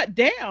shut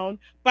down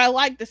by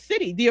like the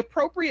city. The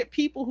appropriate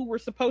people who were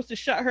supposed to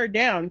shut her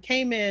down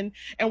came in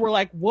and were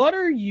like, what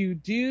are you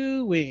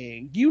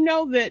doing? You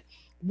know that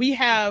we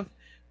have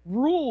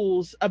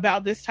rules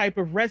about this type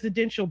of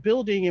residential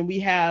building, and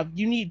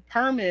you need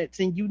permits,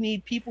 and you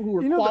need people who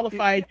are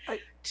qualified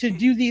to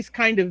do these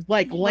kind of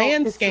like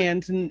land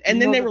scans, and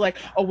then they were like,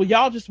 oh well,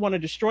 y'all just want to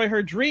destroy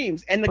her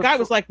dreams, and the guy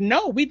was like,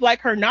 no, we'd like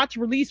her not to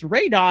release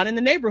radon in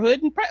the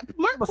neighborhood and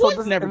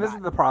poison everybody. This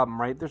is the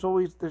problem, right? There's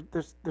always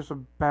there's a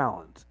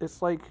balance.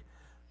 It's like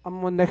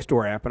I'm on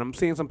Nextdoor app and I'm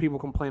seeing some people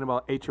complain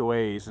about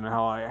HOAs and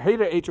how I hate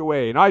an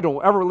HOA and I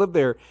don't ever live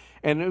there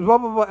and blah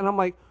blah blah, and I'm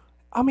like,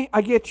 I mean,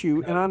 I get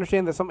you and I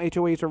understand that some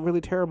HOAs are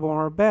really terrible and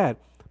are bad,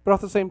 but at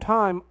the same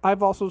time,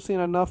 I've also seen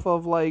enough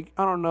of like,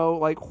 I don't know,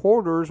 like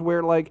hoarders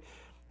where like,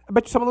 I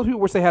bet some of those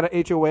people wish they had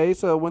an HOA,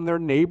 so when their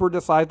neighbor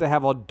decides to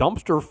have a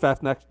dumpster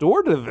fest next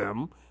door to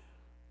them,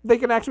 they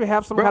can actually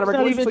have some kind of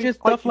regulation. It's not even just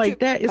stuff like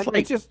that. It's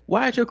like,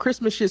 why is your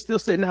Christmas shit still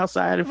sitting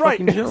outside in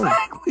fucking June?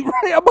 Exactly,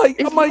 right. I'm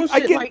like, I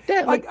get like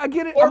that. I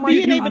get it. Or I'm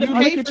being like, able to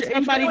pay for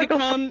somebody to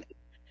come.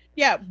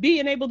 Yeah,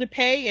 being able to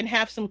pay and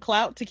have some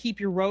clout to keep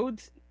your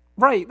roads.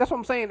 Right, that's what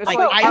I'm saying. It's like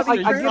I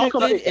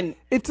get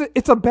it.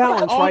 It's a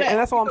balance, right? And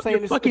that's all I'm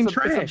saying. Fucking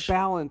trash. It's a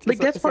balance. Like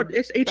that's part.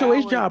 It's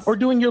HOA's job, or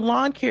doing your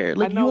lawn care.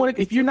 Like you want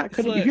to, if you haven't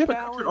cut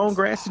your own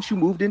grass since you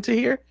moved into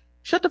here,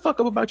 shut the fuck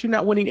up about you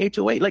not winning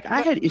HOA. Like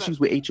I had issues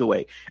with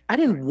HOA. I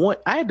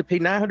had to pay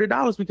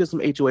 $900 because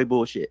of some HOA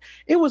bullshit.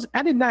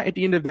 I did not at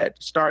the end of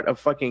that start a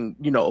fucking,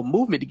 a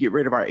movement to get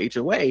rid of our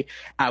HOA.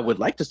 I would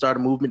like to start a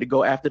movement to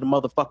go after the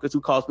motherfuckers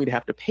who caused me to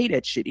have to pay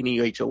that shit in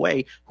the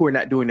HOA who are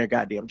not doing their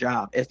goddamn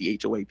job as the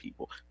HOA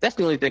people. That's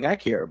the only thing I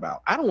care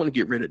about. I don't want to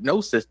get rid of no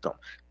system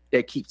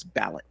that keeps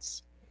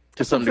balance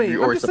to some degree,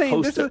 or it's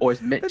supposed to, or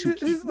it's meant to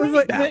keep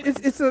balance.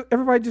 It's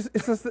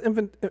just the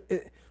infant.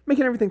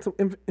 Making everything so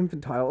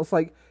infantile. It's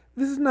like,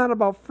 this is not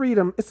about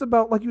freedom. It's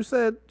about, like you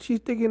said, she's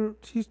digging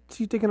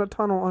a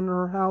tunnel under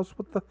her house.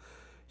 What the?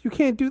 You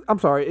can't do. I'm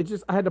sorry. It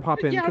just, I had to pop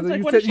in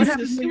because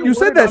you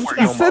said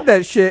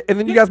that shit, and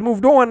then you guys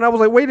moved on, and I was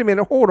like, wait a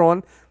minute, hold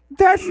on,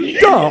 that's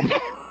dumb.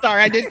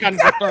 Sorry, I did kind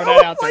of throw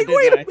that out there. Like,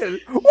 wait a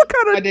minute, what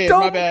kind of I did, dumb?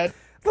 My bad.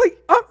 Like,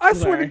 I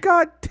swear to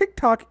God,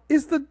 TikTok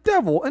is the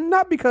devil, and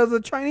not because the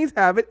Chinese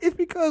have it. It's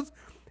because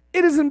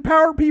it has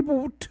empowered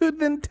people to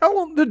then tell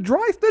them to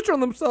dry stitch on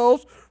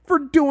themselves for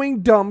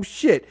doing dumb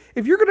shit.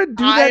 If you're gonna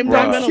do that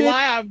dumb shit,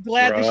 lie. I'm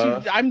glad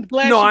that I'm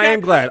glad. No, I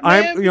am glad.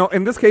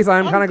 In this case,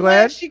 I'm kind of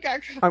glad.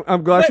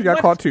 I'm glad she got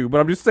caught too.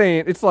 But I'm just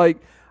saying, it's like,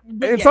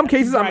 in some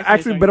cases, I'm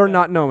actually better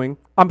not knowing.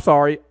 I'm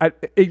sorry.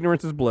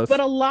 Ignorance is bliss. But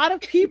a lot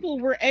of people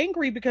were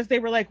angry because they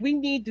were like, we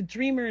need the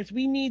dreamers,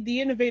 we need the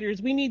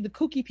innovators, we need the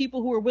kooky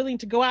people who are willing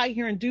to go out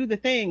here and do the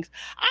things.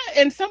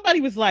 And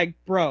somebody was like,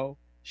 bro,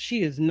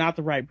 she is not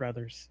the Wright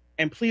brothers.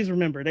 And please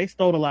remember, they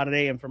stole a lot of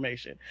their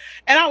information.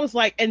 And I was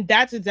like, and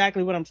that's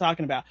exactly what I'm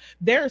talking about.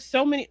 There are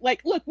so many,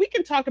 like, look, we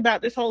can talk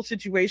about this whole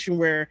situation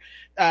where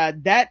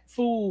that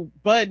fool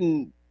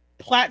Budden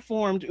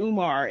platformed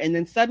Umar, and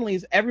then suddenly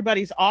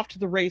everybody's off to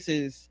the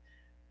races.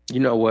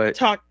 You know what?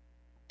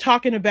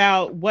 Talking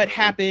about what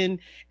happened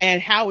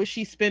and how is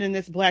she spending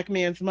this black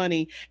man's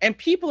money, and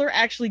people are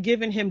actually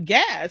giving him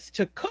gas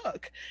to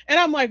cook. And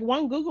I'm like,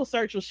 one Google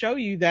search will show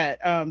you that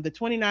the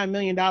 $29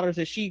 million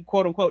that she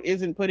quote unquote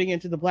isn't putting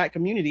into the black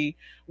community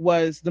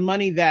was the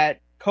money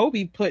that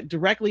Kobe put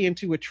directly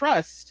into a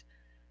trust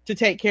to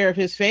take care of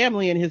his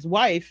family and his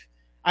wife.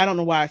 I don't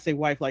know why I say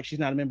wife like she's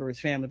not a member of his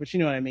family, but you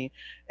know what I mean,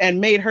 and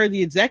made her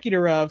the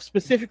executor of,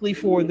 specifically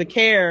for the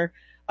care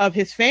of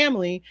his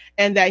family,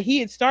 and that he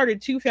had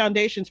started 2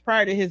 foundations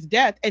prior to his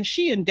death, and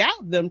she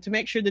endowed them to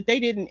make sure that they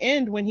didn't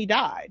end when he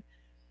died.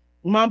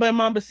 Mamba and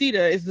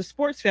Mambacita is the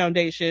sports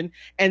foundation,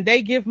 and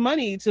they give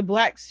money to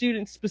black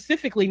students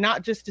specifically,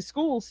 not just to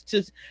schools,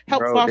 to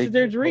help foster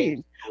their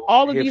dreams.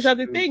 All of these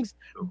other things.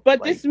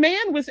 But this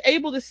man was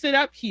able to sit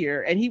up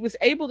here, and he was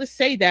able to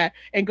say that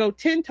and go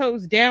 10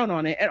 toes down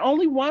on it. And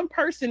only one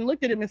person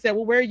looked at him and said,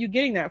 well, where are you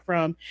getting that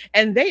from?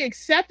 And they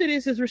accepted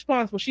as his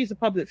response, well, she's a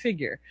public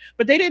figure.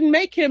 But they didn't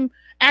make him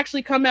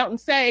actually come out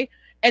and say,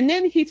 And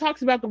then he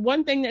talks about the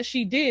one thing that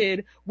she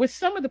did with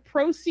some of the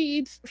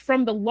proceeds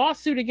from the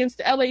lawsuit against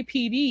the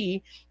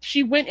LAPD.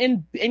 She went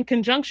in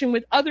conjunction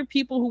with other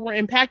people who were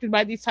impacted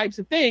by these types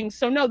of things.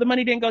 So no, the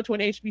money didn't go to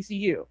an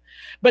HBCU.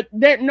 But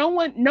no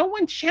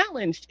one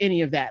challenged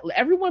any of that.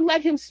 Everyone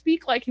let him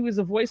speak like he was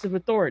a voice of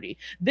authority.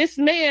 This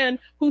man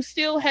who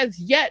still has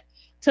yet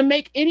to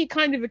make any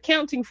kind of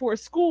accounting for a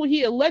school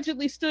he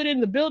allegedly stood in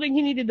the building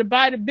he needed to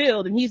buy to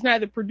build, and he's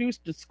neither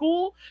produced the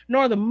school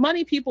nor the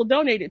money people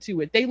donated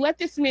to it. They let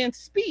this man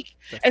speak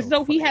as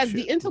though he has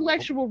the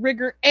intellectual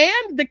rigor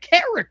and the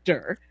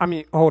character. I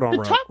mean, hold on, to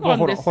bro. talk on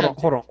Hold this on, subject.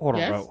 hold on,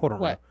 Yes? bro. Hold on,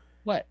 What?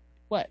 bro.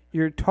 What?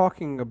 You're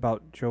talking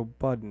about Joe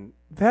Budden.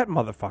 That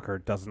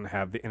motherfucker doesn't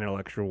have the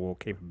intellectual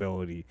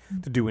capability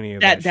to do any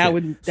of that shit.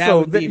 That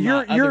would be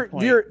my other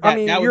point.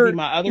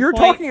 You're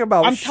talking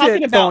about I'm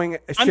talking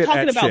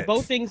about shit.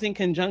 both things in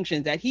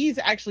conjunction. That he's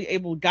actually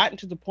gotten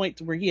to the point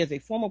to where he has a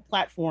formal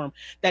platform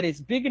that is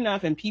big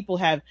enough, and people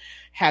have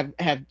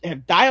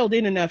dialed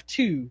in enough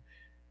to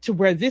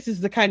where this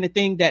is the kind of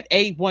thing that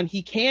one,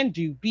 he can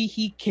do, B,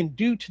 he can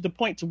do to the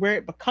point to where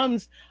it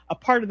becomes a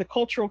part of the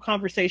cultural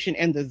conversation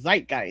and the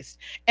zeitgeist,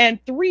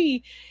 and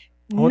 3,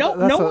 no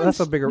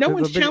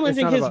one's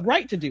challenging his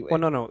right to do it.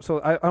 Well, no.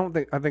 So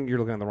I think you're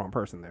looking at the wrong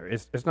person there.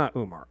 It's not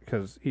Umar,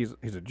 because he's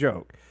a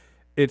joke.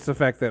 It's the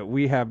fact that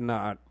we have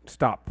not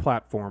stopped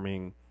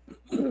platforming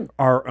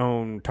our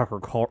own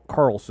Tucker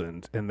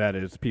Carlsons, and that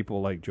is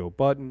people like Joe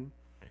Budden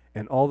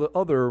and all the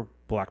other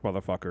black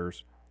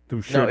motherfuckers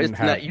who shouldn't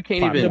have. Not, you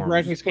can't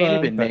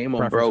even name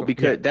them, bro,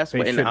 because that's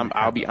what. And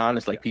I'll be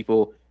honest, like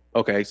people.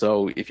 Okay,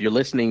 so if you're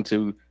listening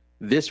to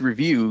this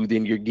review,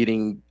 then you're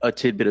getting a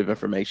tidbit of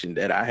information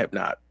that I have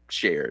not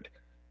shared.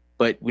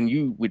 But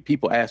when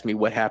people ask me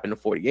what happened to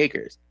 40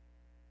 Acres,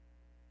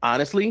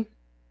 honestly,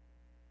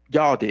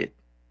 y'all did.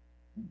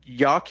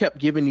 Y'all kept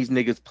giving these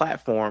niggas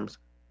platforms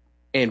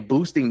and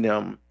boosting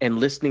them and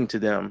listening to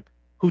them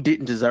who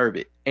didn't deserve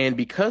it. And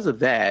because of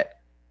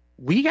that,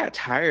 we got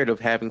tired of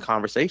having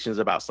conversations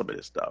about some of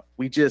this stuff.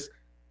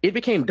 It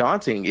became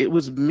daunting. It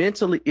was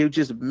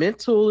just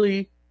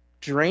mentally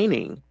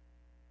draining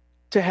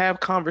to have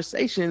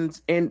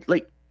conversations, and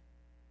like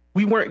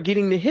we weren't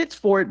getting the hits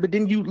for it. But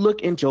then you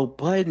look, and Joe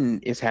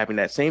Budden is having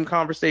that same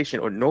conversation,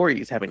 or Nori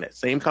is having that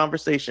same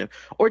conversation,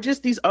 or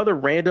just these other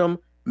random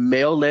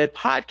male-led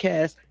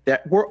podcasts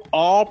that were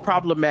all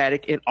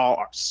problematic and all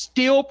are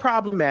still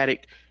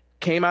problematic,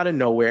 came out of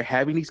nowhere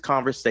having these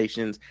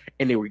conversations,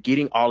 and they were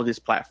getting all of this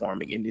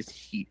platforming and this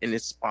heat and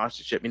this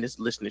sponsorship and this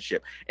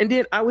listenership. And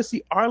then I would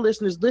see our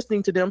listeners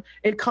listening to them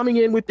and coming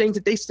in with things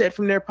that they said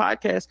from their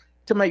podcast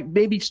to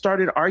maybe start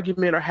an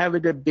argument or have a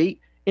debate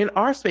in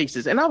our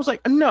spaces. And I was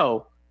like,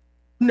 no,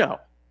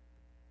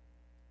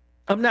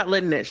 I'm not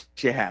letting that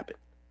shit happen.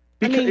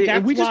 Because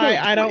that's why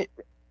I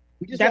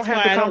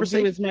don't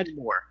do as much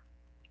anymore.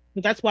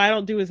 But that's why I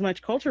don't do as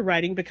much culture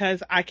writing,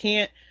 because I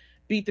can't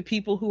beat the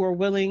people who are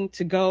willing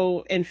to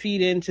go and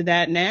feed into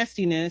that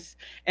nastiness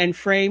and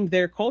frame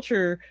their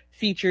culture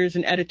features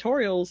and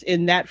editorials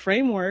in that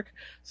framework.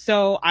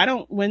 So I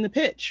don't win the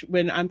pitch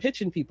when I'm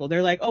pitching people.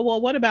 They're like, oh,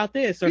 well, what about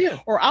this?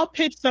 Or I'll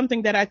pitch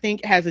something that I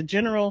think has a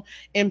general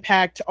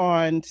impact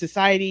on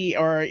society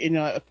or,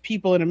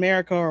 people in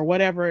America or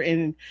whatever.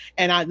 And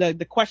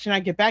the question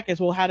I get back is,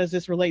 well, how does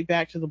this relate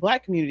back to the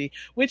Black community?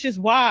 Which is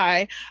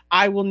why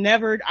I will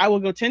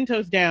go 10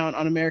 toes down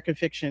on American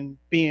Fiction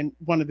being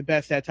one of the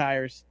best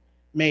satires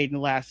made in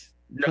the last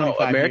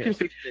 25 American years.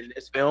 Fiction in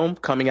this film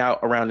coming out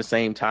around the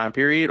same time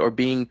period, or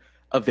being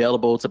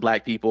available to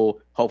Black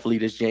people, hopefully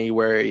this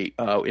January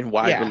in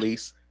wide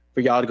release for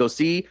y'all to go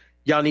see.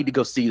 Y'all need to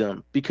go see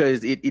them, because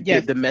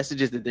the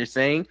messages that they're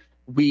saying,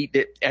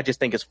 I just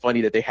think it's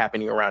funny that they're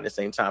happening around the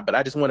same time. But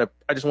I just want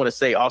to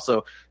say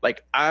also,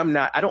 like, I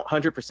don't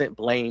 100%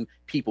 blame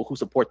people who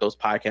support those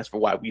podcasts for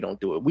why we don't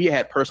do it. We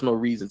had personal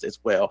reasons as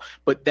well,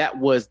 but that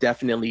was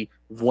definitely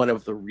one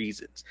of the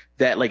reasons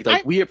that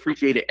we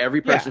appreciated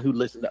every person who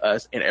listened to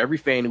us, and every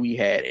fan we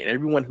had, and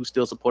everyone who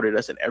still supported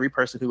us, and every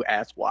person who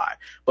asked why.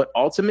 But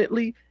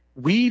ultimately,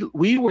 we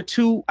were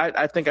too.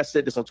 I think I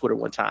said this on Twitter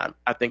one time.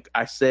 I think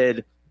I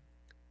said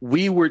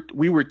we were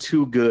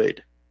too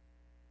good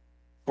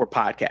for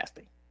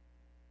podcasting.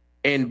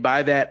 And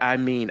by that, I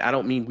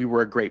don't mean we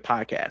were a great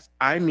podcast.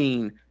 I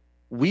mean,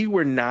 we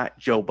were not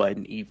Joe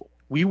Budden evil.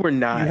 We were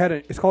not.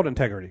 It's called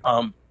integrity.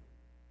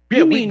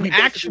 You mean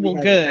actual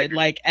good,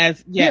 like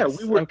as yes. Yeah,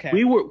 we were.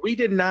 Okay. We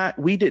did not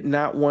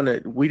want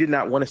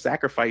to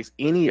sacrifice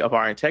any of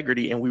our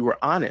integrity, and we were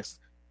honest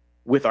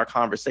with our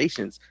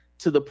conversations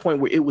to the point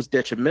where it was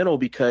detrimental,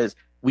 because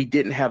we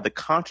didn't have the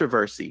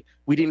controversy.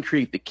 We didn't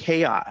create the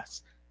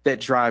chaos that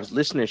drives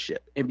listenership,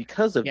 and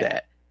because of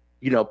that,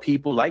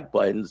 people like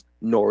Buttons,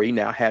 Nori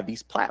now have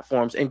these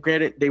platforms. And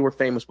granted, they were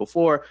famous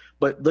before,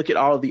 but look at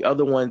all of the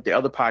other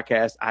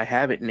podcasts I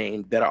haven't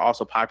named that are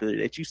also popular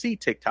that you see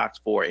TikToks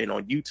for and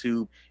on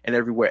YouTube and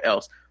everywhere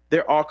else.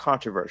 They're all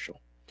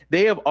controversial.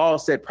 They have all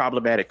said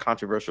problematic,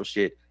 controversial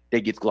shit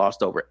that gets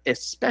glossed over,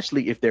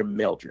 especially if they're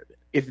male driven.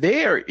 If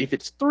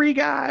it's 3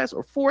 guys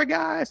or 4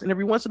 guys, and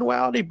every once in a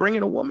while they bring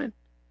in a woman,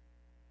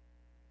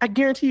 I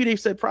guarantee you they've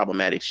said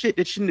problematic shit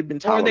that shouldn't have been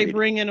Or tolerated. they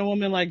bring in a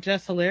woman like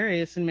Jess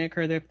Hilarious and make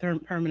her their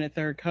permanent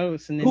third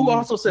coast, and then Who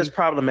also says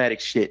problematic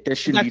shit that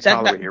shouldn't be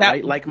tolerated,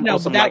 right? Like no, on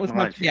some but that like was my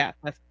mind shit. yeah.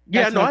 Yeah,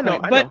 That's no, my I know,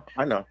 point.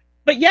 I know.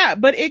 But yeah,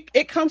 but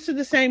it comes to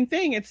the same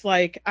thing. It's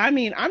like, I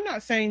mean, I'm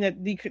not saying that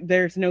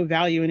there's no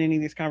value in any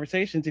of these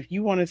conversations. If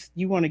you want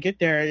to get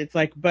there, it's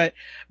like, but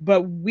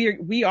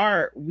we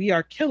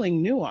are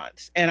killing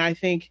nuance, and I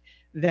think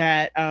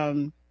that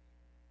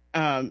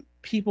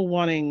people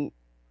wanting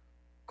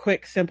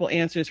quick, simple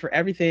answers for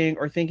everything,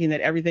 or thinking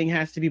that everything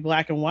has to be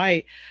black and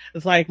white.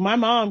 It's like, my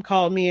mom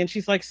called me and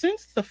she's like,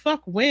 since the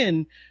fuck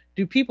when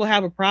do people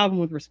have a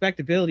problem with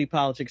respectability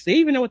politics? They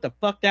even know what the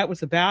fuck that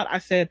was about? I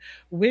said,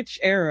 which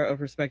era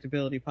of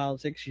respectability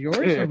politics?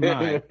 Yours or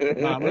mine,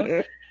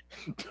 mama?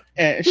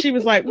 And she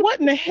was like, what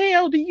in the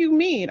hell do you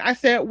mean? I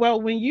said, well,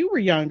 when you were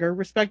younger,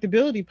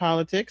 respectability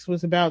politics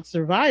was about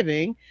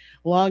surviving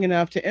long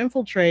enough to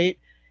infiltrate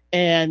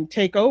and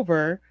take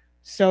over,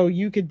 so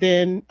you could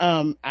then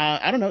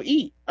I don't know,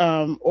 eat,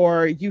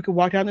 or you could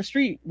walk down the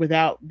street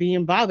without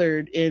being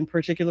bothered in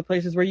particular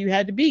places where you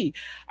had to be.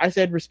 I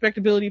said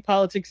respectability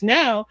politics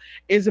now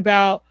is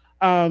about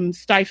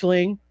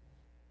stifling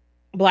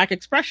black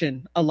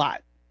expression a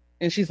lot.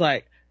 And she's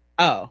like,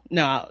 oh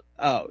no,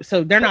 oh,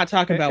 so they're not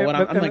talking about what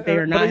I'm like, they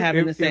are not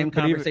having the same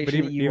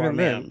conversation that you are,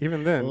 ma'am.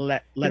 Even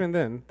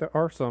then, there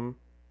are some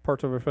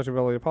parts of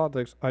respectability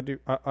politics I do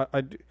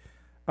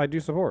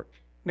support.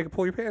 Nigga,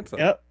 pull your pants up.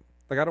 Yep.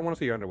 Like, I don't want to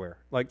see your underwear.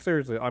 Like,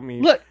 seriously, I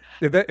mean, look,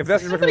 if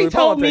that's somebody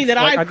told me that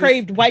I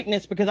craved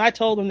whiteness because I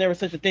told them there was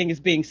such a thing as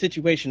being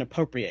situation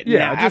appropriate.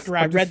 Yeah, now, after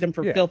I read them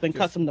for filth and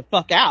cussed them the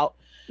fuck out.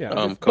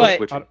 Yeah,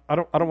 but I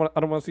don't want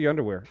to see your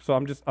underwear. So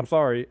I'm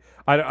sorry.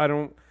 I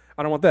don't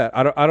want that.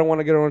 I don't want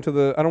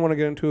to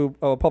get into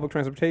public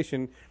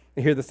transportation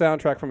and hear the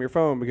soundtrack from your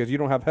phone because you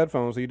don't have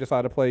headphones, so you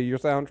decide to play your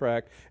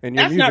soundtrack and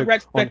your music. That's not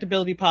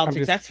respectability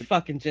politics. That's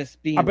fucking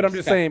just being. But I'm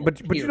just saying. But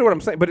you know what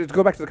I'm saying. But to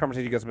go back to the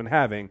conversation you guys have been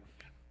having.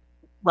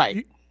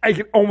 Right. I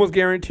can almost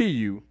guarantee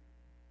you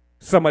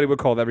somebody would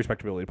call that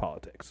respectability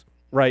politics.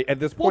 Right, at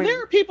this point. Well,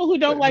 there are people who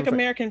don't like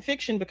American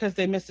fiction because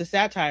they missed the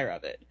satire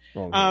of it.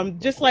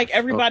 Just like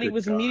everybody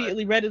was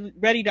immediately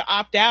ready to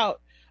opt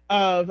out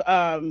of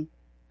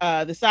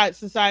the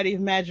Society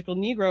of Magical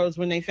Negroes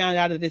when they found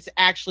out that it's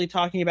actually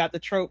talking about the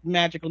trope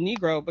magical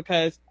Negro,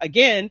 because,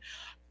 again,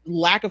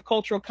 lack of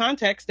cultural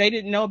context, they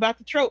didn't know about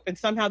the trope, and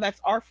somehow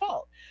that's our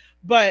fault.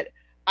 But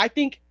I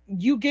think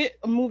you get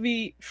a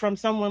movie from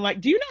someone like,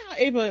 do you know how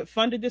Ava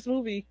funded this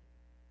movie?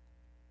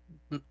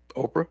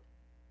 Oprah?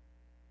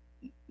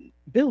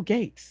 Bill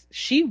Gates.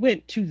 She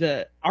went to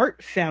the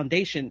art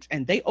foundations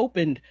and they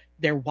opened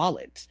their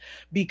wallets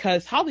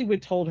because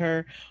Hollywood told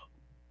her,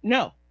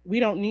 no, we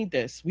don't need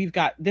this. We've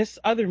got this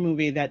other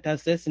movie that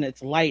does this and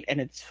it's light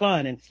and it's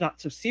fun and it's not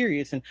so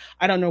serious. And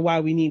I don't know why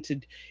we need to.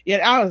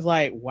 Yet I was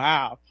like,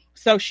 wow.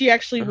 So she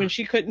actually, when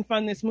she couldn't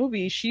fund this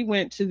movie, she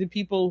went to the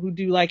people who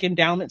do like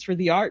endowments for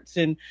the arts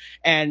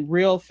and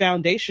real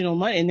foundational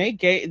money, and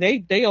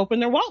they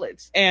opened their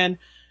wallets. And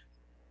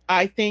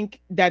I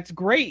think that's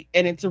great.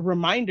 And it's a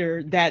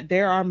reminder that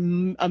there are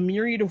a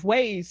myriad of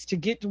ways to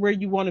get to where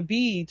you want to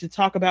be, to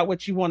talk about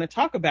what you want to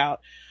talk about.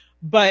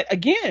 But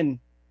again,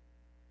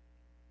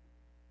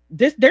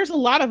 there's a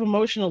lot of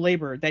emotional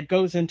labor that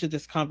goes into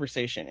this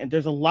conversation. And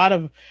there's a lot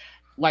of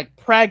like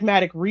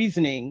pragmatic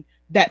reasoning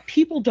that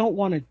people don't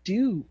want to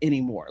do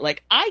anymore.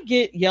 Like, I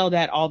get yelled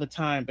at all the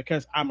time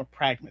because I'm a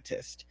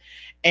pragmatist.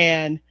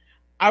 And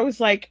I was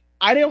like,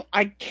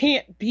 I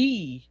can't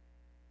be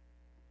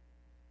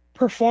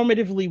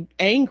performatively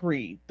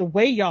angry the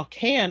way y'all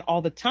can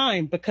all the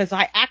time, because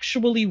I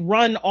actually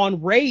run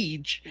on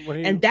rage,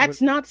 and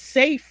that's not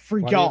safe for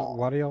y'all.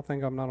 Why do y'all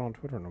think I'm not on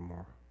Twitter no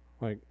more?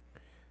 Like,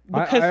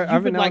 because you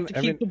would like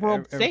to keep the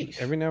world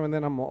safe. Every now and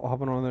then I'm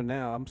hopping on there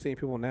now. I'm seeing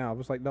people now. I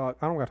was like, dog,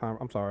 I don't got time.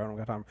 I'm sorry, I don't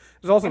got time.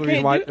 It's also the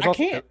reason why.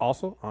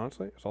 Also,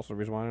 honestly, it's also the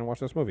reason why I didn't watch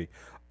this movie.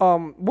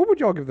 What would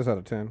y'all give this out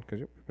of 10? Because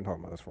we've been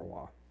talking about this for a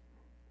while.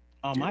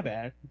 Oh, my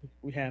bad.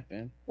 We have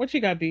been. What you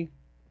got, B?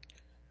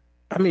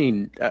 I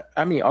mean,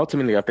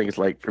 ultimately, I think it's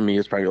like, for me,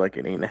 it's probably like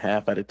an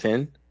 8.5 out of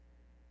 10.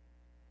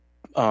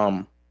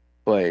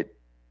 But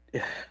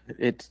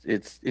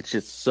it's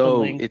just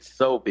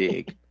so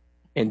big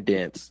and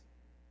dense.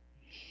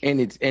 And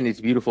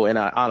it's beautiful, and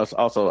I just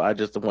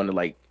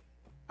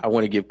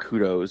want to give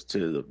kudos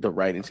to the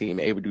writing team,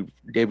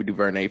 David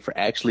Duvernay, for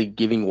actually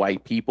giving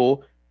white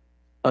people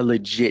a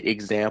legit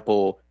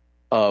example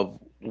of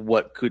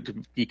what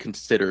could be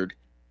considered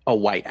a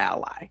white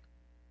ally.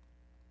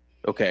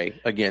 Okay,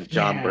 again,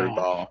 John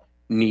Bernthal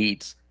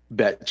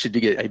should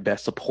get a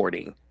best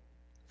supporting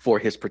for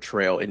his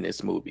portrayal in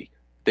this movie.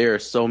 There are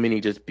so many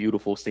just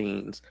beautiful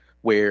scenes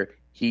where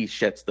he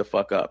shuts the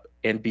fuck up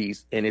and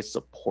is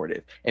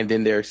supportive. And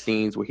then there are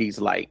scenes where he's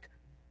like,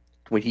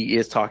 when he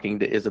is talking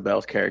to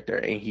Isabel's character,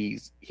 and he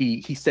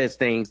says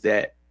things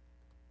that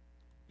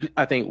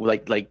I think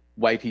like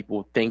white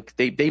people think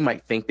they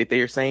might think that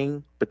they are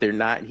saying, but they're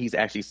not. He's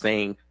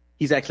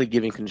actually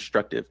giving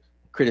constructive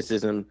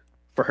criticism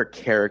for her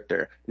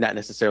character, not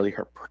necessarily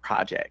her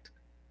project.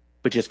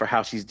 but just for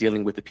how she's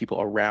dealing with the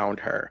people around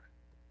her.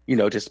 You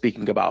know, just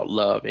speaking about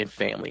love and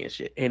family and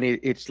shit. And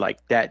it's like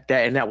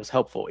and that was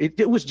helpful.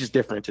 It was just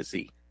different to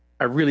see.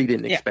 I really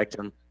didn't Yeah. expect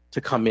him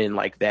to come in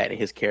like that and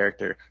his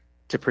character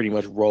to pretty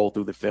much roll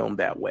through the film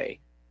that way.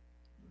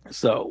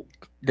 So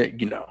that,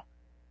 you know,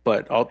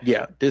 but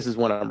yeah, this is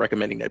one I'm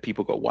recommending that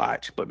people go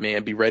watch. But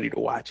man, be ready to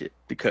watch it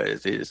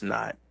because it is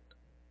not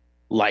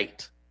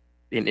light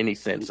in any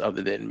sense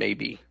other than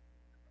maybe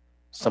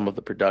some of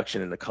the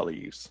production and the color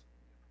use.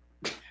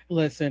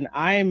 Listen,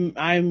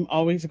 I'm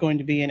always going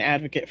to be an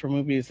advocate for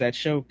movies that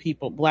show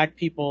black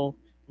people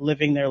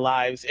living their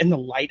lives in the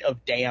light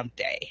of damn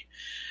day.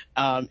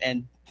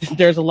 And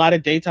there's a lot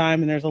of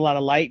daytime and there's a lot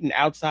of light and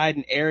outside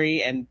and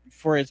airy. And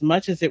for as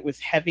much as it was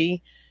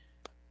heavy,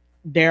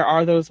 there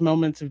are those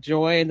moments of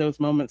joy and those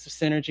moments of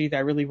synergy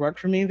that really work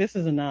for me. This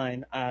is a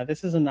 9.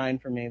 This is a 9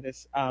 for me.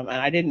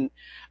 And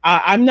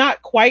I'm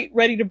not quite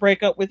ready to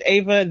break up with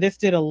Ava. This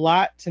did a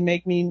lot to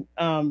make me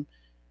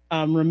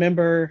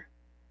remember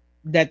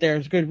that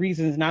there's good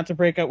reasons not to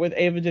break up with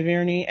Ava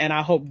DuVernay, and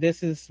I hope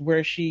this is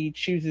where she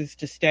chooses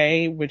to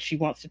stay when she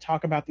wants to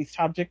talk about these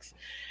topics.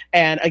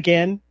 And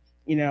again,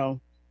 you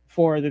know,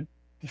 for the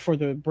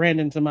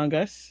Brandons among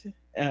us,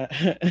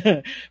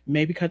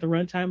 maybe cut the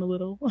runtime a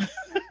little.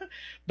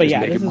 But Just yeah,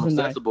 make this it is more a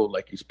 9. sensible,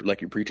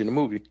 like you're preaching a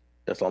movie.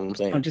 That's all I'm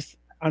saying.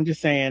 I'm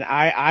just saying.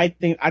 I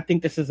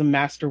think this is a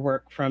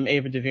masterwork from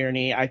Ava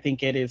DuVernay. I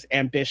think it is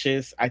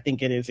ambitious. I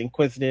think it is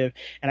inquisitive,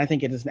 and I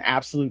think it is an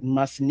absolute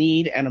must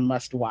need and a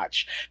must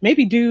watch.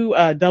 Maybe do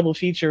a double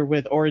feature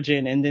with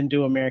Origin, and then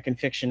do American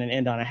Fiction, and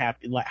end on a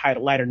happy,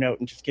 lighter note,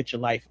 and just get your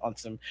life on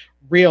some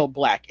real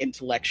black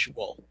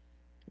intellectual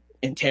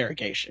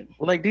interrogation.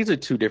 Well, like these are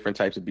two different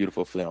types of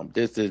beautiful film.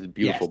 This is a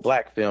beautiful Yes.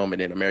 black film, and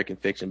then American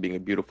Fiction being a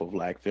beautiful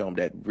black film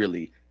that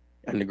really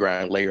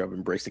underground layer of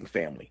embracing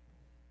family,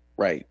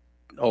 right?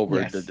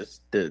 Over Yes.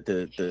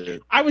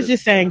 the I was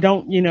just saying,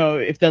 don't, you know,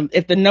 if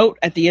the note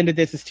at the end of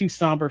this is too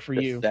somber for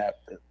you,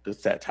 the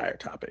satire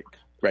topic,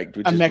 right?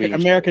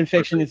 American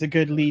Fiction is a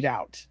good lead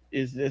out.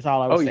 Is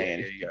all I was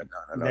saying. Yeah.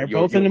 No. They're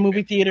both in the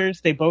movie theaters.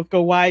 They both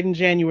go wide in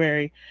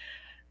January.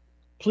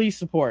 Please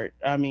support.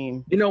 I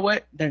mean, you know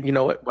what? Why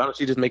don't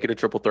you just make it a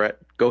triple threat?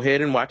 Go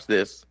ahead and watch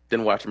this,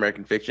 then watch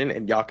American Fiction,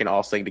 and y'all can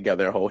all sing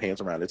together and hold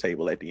hands around the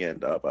table at the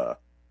end of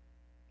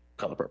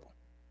Color Purple.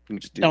 You can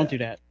just don't do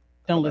that.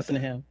 Don't listen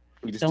to him.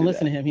 Don't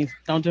listen to him. He's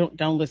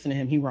don't listen to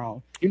him. He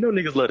wrong. You know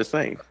niggas love to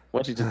sing.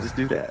 Why don't you just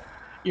do that?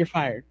 You're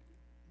fired,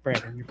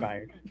 Brandon. You're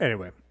fired.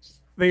 Anyway,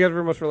 thank you guys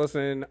very much for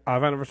listening.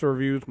 Anniversary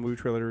reviews, movie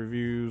trailer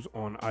reviews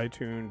on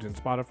iTunes and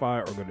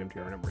Spotify, or go to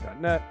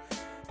mtrnumber.net.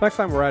 Next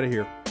time, we're out of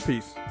here.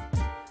 Peace.